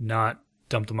 not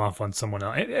dump them off on someone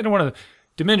else. I don't want to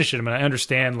diminish it. I mean, I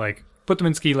understand, like, put them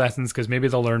in ski lessons because maybe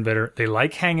they'll learn better. They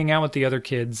like hanging out with the other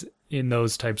kids in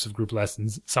those types of group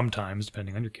lessons sometimes,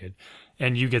 depending on your kid.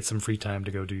 And you get some free time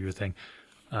to go do your thing.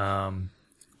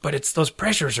 But it's those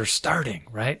pressures are starting,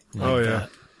 right? Like,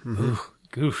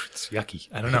 it's yucky.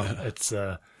 I don't know. It's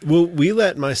Well, we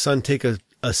let my son take a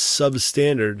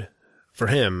substandard for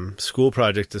him school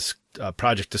project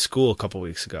to school a couple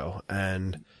weeks ago,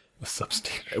 and a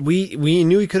substandard. we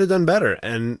knew he could have done better.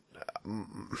 And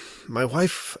my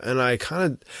wife and I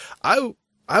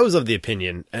I was of the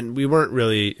opinion, and we weren't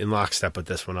really in lockstep with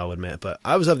this one, I'll admit, but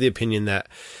I was of the opinion that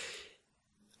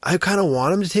I kind of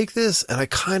want him to take this, and I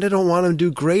kind of don't want him to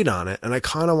do great on it, and I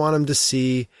kind of want him to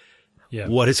see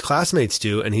what his classmates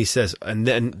do. And he says, and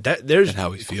then there's And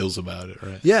how he feels about it,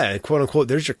 right? yeah, quote unquote,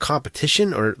 there's your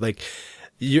competition, or like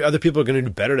other people are going to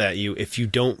do better at you if you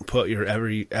don't put your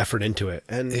every effort into it.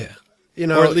 And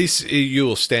or at least you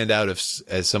will stand out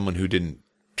as someone who didn't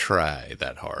try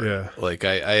that hard. Yeah. Like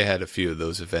I had a few of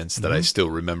those events that I still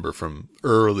remember from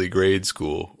early grade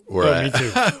school where me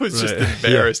too. I was just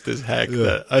embarrassed as heck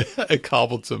that I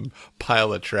cobbled some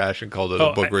pile of trash and called it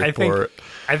a book report.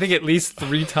 I think at least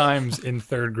 3 times in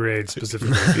 3rd grade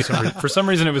specifically. For some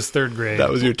reason, it was 3rd grade. That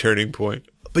was your turning point.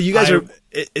 But you guys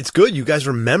it's good. You guys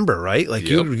remember, right? Like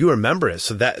you remember it.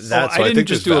 So that's I why I didn't think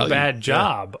just there's do a value. bad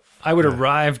job. I would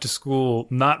arrive to school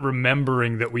not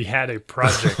remembering that we had a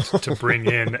project to bring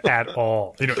in at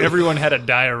all. You know, everyone had a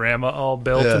diorama all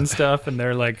built and stuff, and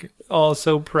they're like all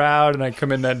so proud. And I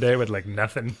come in that day with like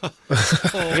nothing.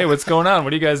 Hey, what's going on?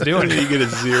 What are you guys doing? You get a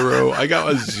 0. I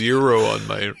got a 0 on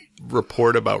my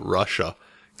report about Russia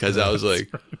because I was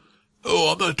like,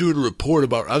 oh, I'm not doing a report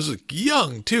about. I was like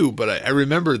young too, but I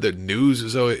remember the news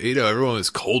was always, everyone was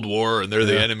Cold War and they're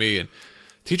the enemy, and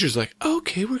teacher's like,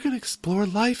 okay, we're gonna explore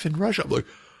life in Russia. I'm like,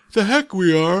 the heck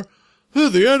we are. They're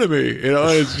the enemy.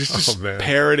 It's just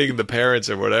parroting the parents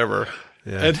or whatever.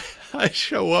 Yeah. And I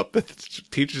show up and the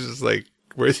teacher's just like,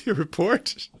 where's your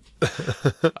report?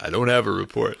 I don't have a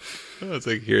report. I was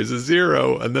like, here's a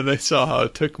 0. And then I saw how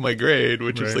it took my grade,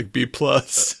 which was like B+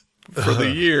 for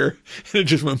the year. And it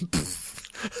just went,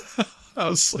 I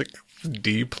was like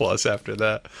D+ after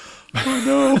that. Oh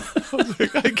no. I was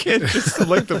like, I can't just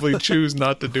selectively choose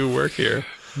not to do work here.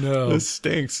 No. This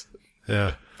stinks.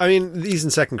 Yeah. I mean, he's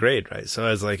in second grade, right? So I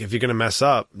was like, if you're going to mess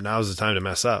up, now's the time to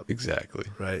mess up. Exactly.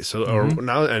 Right. So, or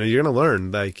now, and you're going to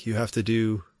learn, like, you have to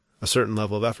do a certain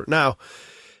level of effort. Now,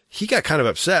 he got kind of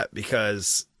upset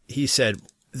because he said,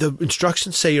 the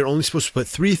instructions say you're only supposed to put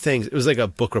 3 things. It was like a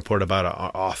book report about an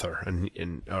author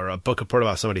or a book report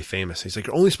about somebody famous. He's like,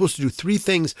 you're only supposed to do 3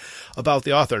 things about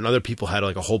the author. And other people had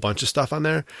like a whole bunch of stuff on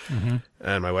there. Mm-hmm.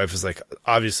 And my wife was like,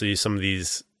 obviously some of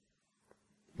these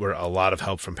were a lot of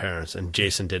help from parents, and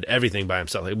Jason did everything by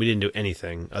himself. Like, we didn't do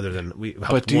anything other than we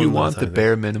helped. But do you want the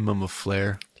bare minimum of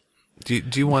flair? Do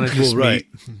you want to just meet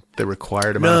the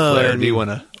required amount of flair? Or do you want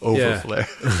to over flare?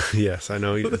 Yes, I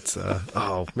know. It's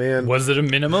oh man, was it a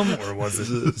minimum or was it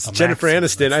it's Jennifer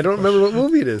Aniston? I don't remember what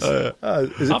movie it is.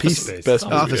 Is it Office Space? Best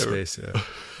Office Space?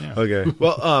 Yeah. Okay.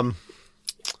 Well,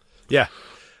 yeah.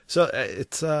 So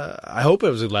it's I hope it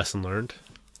was a lesson learned.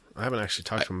 I haven't actually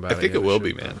talked to him about it. I think it will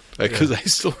be, man, because I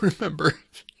still remember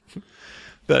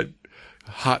that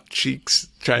hot cheeks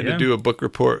trying to do a book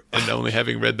report and only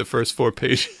having read the first 4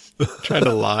 pages. Trying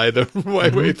to lie the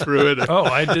way through it. Oh,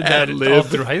 I did that all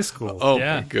through high school. Oh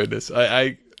my goodness.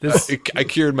 I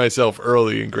cured myself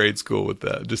early in grade school with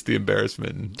that. Just the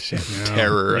embarrassment and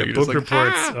terror. Yeah, book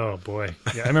reports. Oh boy.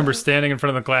 Yeah, I remember standing in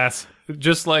front of the class,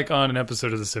 just like on an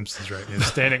episode of The Simpsons, right?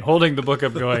 Standing, holding the book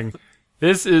up going,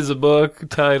 this is a book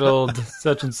titled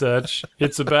such and such.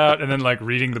 It's about, and then like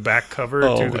reading the back cover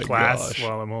to the class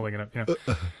while I'm holding it up.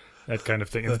 That kind of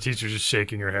thing. And the teacher's just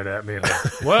shaking her head at me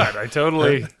like, what?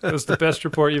 It was the best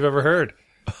report you've ever heard.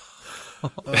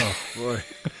 Oh, boy.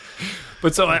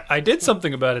 But so I did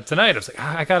something about it tonight. I was like,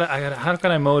 I gotta, how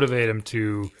can I motivate him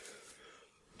to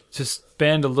just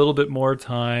spend a little bit more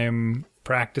time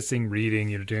practicing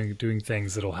reading, doing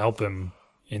things that'll help him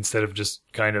instead of just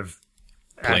kind of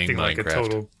acting like a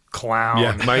total clown.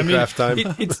 Yeah, Minecraft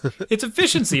time. It's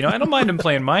efficiency. I don't mind him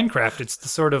playing Minecraft. It's the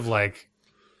sort of like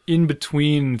in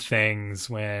between things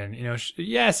when,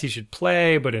 yes, he should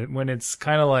play, but when it's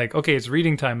kind of like, okay, it's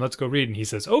reading time, let's go read. And he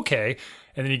says, okay.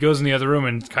 And then he goes in the other room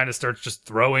and kind of starts just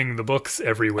throwing the books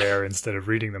everywhere instead of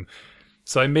reading them.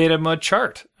 So I made him a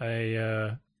chart.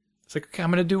 It's like, okay, I'm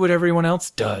going to do what everyone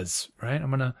else does, right?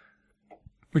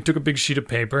 We took a big sheet of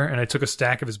paper and I took a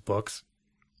stack of his books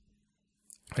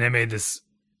and I made this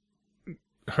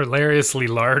hilariously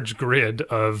large grid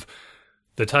of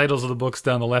the titles of the books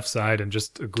down the left side and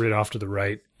just a grid off to the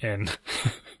right. And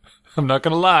I'm not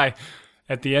going to lie,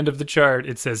 at the end of the chart,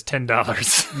 it says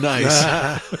 $10.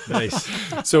 Nice.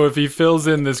 Nice. So if he fills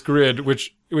in this grid,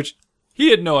 which he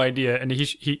had no idea, and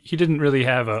he didn't really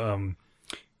have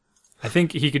I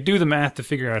think he could do the math to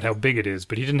figure out how big it is,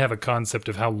 but he didn't have a concept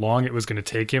of how long it was going to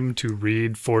take him to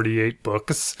read 48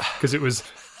 books, because it was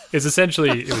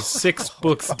 6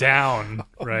 books down,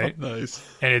 right? Nice.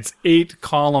 And it's 8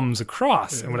 columns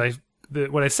across. Yeah. And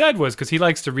what I said was, because he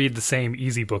likes to read the same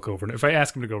easy book over and if I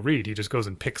ask him to go read, he just goes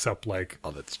and picks up like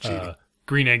that's cheating.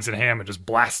 Green Eggs and Ham and just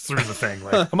blasts through the thing.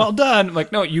 Like, I'm all done. I'm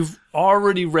like, no, you've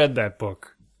already read that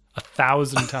book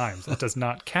 1,000 times. That does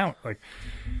not count. Like,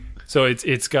 so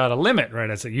it's got a limit, right?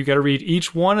 I said, you got to read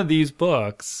each one of these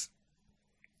books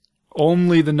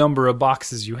only the number of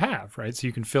boxes you have, right? So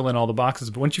you can fill in all the boxes.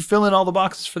 But once you fill in all the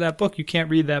boxes for that book, you can't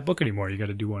read that book anymore. You got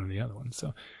to do one of the other ones.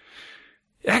 So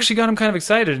it actually got him kind of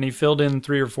excited, and he filled in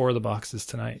 3 or 4 of the boxes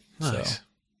tonight. Nice.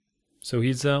 So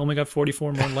he's only got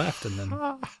 44 more left, and then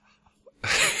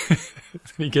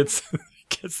he gets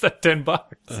that $10.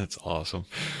 That's awesome.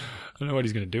 I don't know what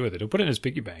he's going to do with it. He'll put it in his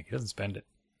piggy bank. He doesn't spend it.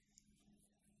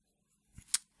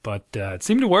 But it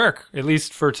seemed to work, at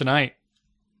least for tonight.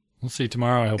 We'll see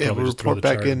tomorrow. I hope we'll report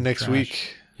back in next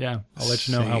week. Yeah, I'll let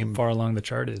you know how far along the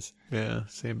chart is. Yeah,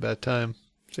 same bad time,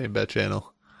 same bad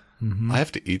channel. Mm-hmm. I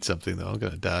have to eat something, though. I'm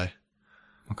going to die.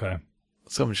 Okay.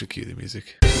 Someone should cue the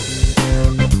music.